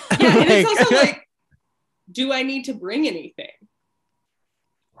 Yeah, and it's also like, do I need to bring anything?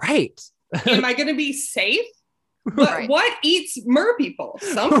 Right. Am I going to be safe? Right. What eats mer people?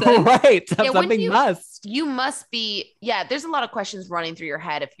 Something. Right. Yeah, Something must. You must be, there's a lot of questions running through your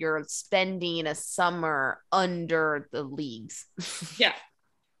head if you're spending a summer under the leagues. Yeah.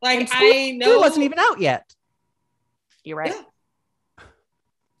 Like I know it wasn't even out yet. You're right. Yeah.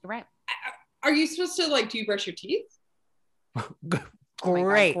 You're right. Are you supposed to like, do you brush your teeth? Oh my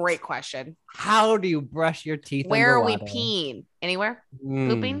Great. God, great question. How do you brush your teeth? Where are we underwater? peeing? Anywhere?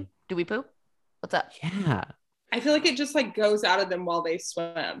 Pooping? Do we poop? What's up? Yeah. I feel like it just like goes out of them while they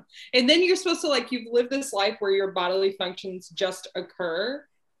swim. And then you're supposed to like, you've lived this life where your bodily functions just occur.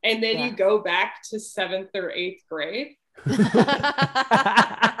 And then you go back to 7th or 8th grade.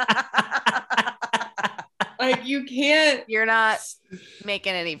 Like you can't. You're not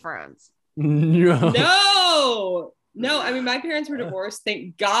making any friends. No. No. I mean, my parents were divorced.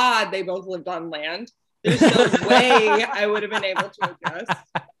 Thank God they both lived on land. There's no way I would have been able to adjust.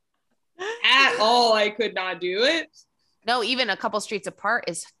 At all, I could not do it. No, even a couple streets apart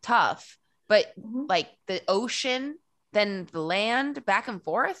is tough. But like the ocean, then the land, back and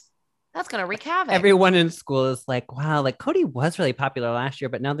forth, that's going to wreak havoc. Everyone in school is like, wow, like Cody was really popular last year,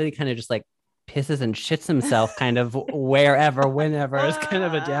 but now that he kind of just like pisses and shits himself kind of wherever, whenever, it's kind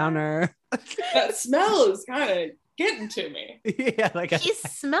of a downer. That smell is kind of getting to me. Yeah, like he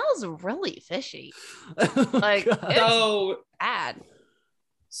smells really fishy. Oh, Like, God. it's So, bad.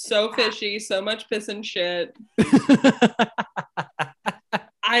 so fishy, so much piss and shit.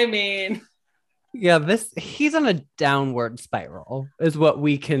 I mean, yeah, he's on a downward spiral is what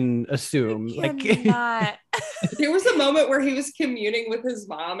we can assume. You Like cannot There was a moment where he was communing with his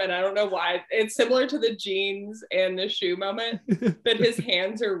mom, and I don't know why. It's similar to the jeans and the shoe moment, but his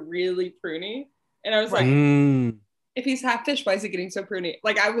hands are really pruny. And I was like, if he's half fish, why is he getting so pruny?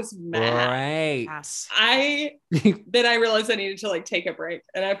 Like, I was mad. Right. Yes. Then I realized I needed to like take a break,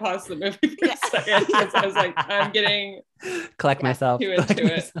 and I paused the movie for a second because I was like, I'm getting collect myself. too into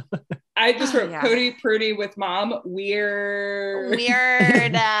it. I just wrote Cody pruny with mom. Weird.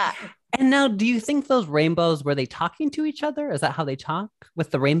 And now, do you think those rainbows, were they talking to each other? Is that how they talk, with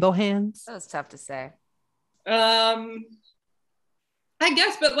the rainbow hands? That was tough to say. I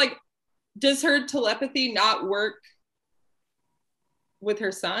guess, but like, does her telepathy not work with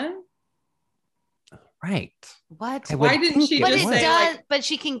her son? Right. What? Why didn't she But just it say, does. like, But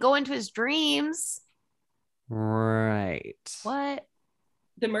she can go into his dreams. Right. What?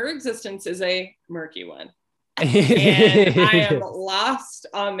 the Mer existence is a murky one. And I am lost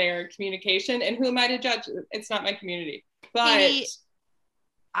on their communication. And who am I to judge? It's not my community. But Katie,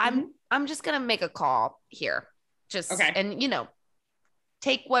 I'm just gonna make a call here. Just okay. And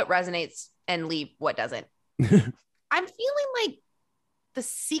take what resonates and leave what doesn't. I'm feeling like the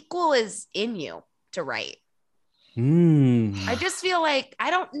sequel is in you to write. I just feel like,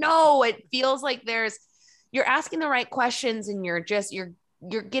 I don't know. It feels like you're asking the right questions and you're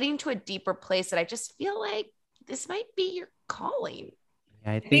getting to a deeper place that I just feel like this might be your calling.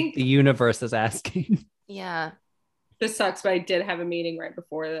 I think the universe is asking. Yeah. This sucks, but I did have a meeting right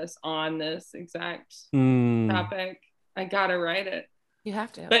before this on this exact topic. I gotta write it. You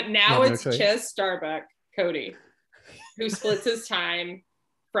have to. But now it's Ches Starbuck, Cody, who splits his time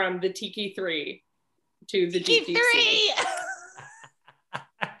from the Tiki 3 to the Tiki GTC.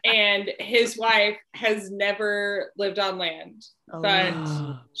 And his wife has never lived on land, but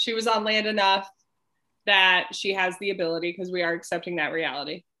she was on land enough that she has the ability, because we are accepting that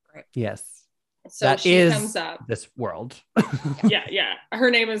reality. Right. Yes. So that she is comes up. This world. Yeah.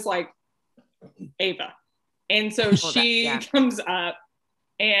 Her name is like Ava. And so she comes up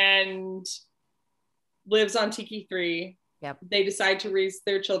and lives on Tiki 3. Yep. They decide to raise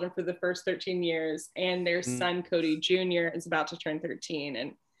their children for the first 13 years. And their son, Cody Jr., is about to turn 13.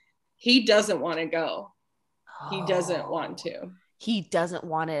 And he doesn't want to go. He doesn't want to. He doesn't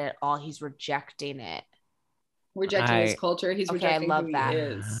want it at all. He's rejecting it. Rejecting his culture. He's rejecting I love who that. he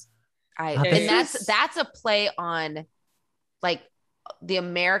is. And that's a play on like the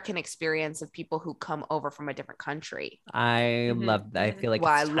American experience of people who come over from a different country. I love that. I feel like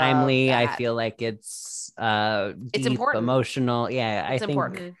it's timely. I feel like it's deep, important, emotional. Yeah, it's I think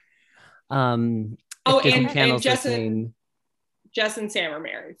important. And Jess and Sam are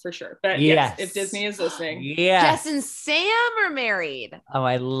married for sure. But yes, if Disney is listening. Yeah. Jess and Sam are married. Oh,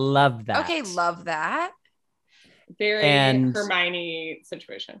 I love that. Okay, love that. Very Hermione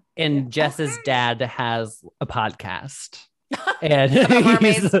situation. And Jess's dad has a podcast. And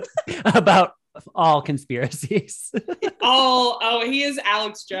about all conspiecies. He is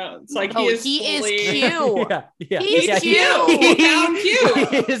Alex Jones. Like he is cute. Yeah. He's cute. He found cute.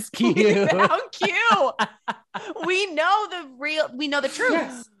 He is cute. We know the truth.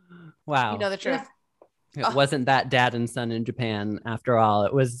 Yes. Wow. We know the truth. It wasn't that dad and son in Japan after all.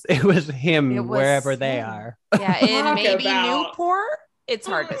 It was him wherever they are. Yeah, in maybe Newport. It's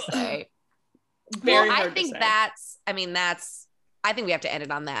hard to say. I think we have to end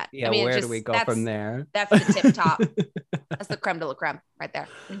it on that. Yeah, I mean, where do we go from there? That's the tip top. That's the creme de la creme right there.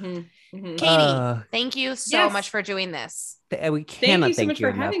 Katie, thank you so much for doing this. We cannot thank you so much for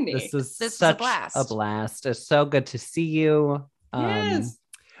enough. having me. This is such a blast. It's so good to see you. Yes.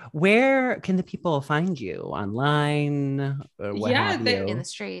 Where can the people find you? Online? Or what have you? In the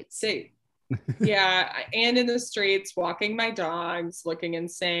streets. And in the streets, walking my dogs, looking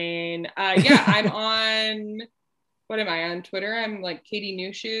insane. I'm on, what am I on Twitter? I'm like Katie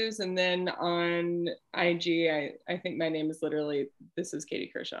New Shoes. And then on IG, I think my name is literally, this is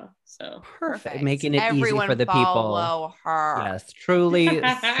Katie Kershaw. So perfect. Making it Everyone easy for the follow people. Her. Yes, truly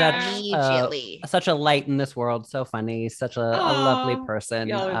Immediately. such a light in this world. So funny. Such a lovely person.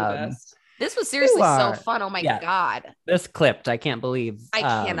 Y'all are the best. This was seriously so fun. Oh my God. This clipped. I can't believe. I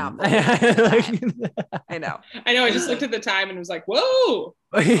cannot believe it. I know. I just looked at the time and was like, whoa.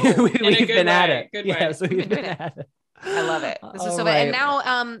 We've been at it. Good yes, we've been at it. I love it. This is so fun. And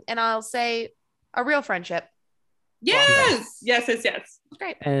now, and I'll say a real friendship. Yes.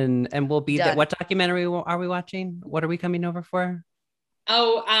 Great. And we'll be there. What documentary are we watching? What are we coming over for?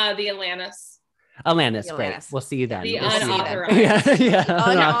 The Atlantis. Atlantis, great. We'll see you then. The unauthorized.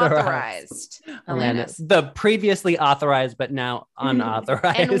 Unauthorized. Atlantis. The previously authorized, but now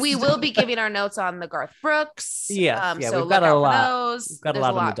unauthorized. And we will be giving our notes on the Garth Brooks. Yes. So we've got a lot. We've got a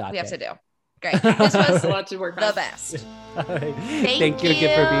lot on the docket. We have to do. Great. This was a lot to work the on. best. All right. Thank you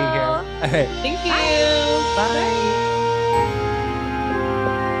again for being here. you. All right. Thank you. Bye.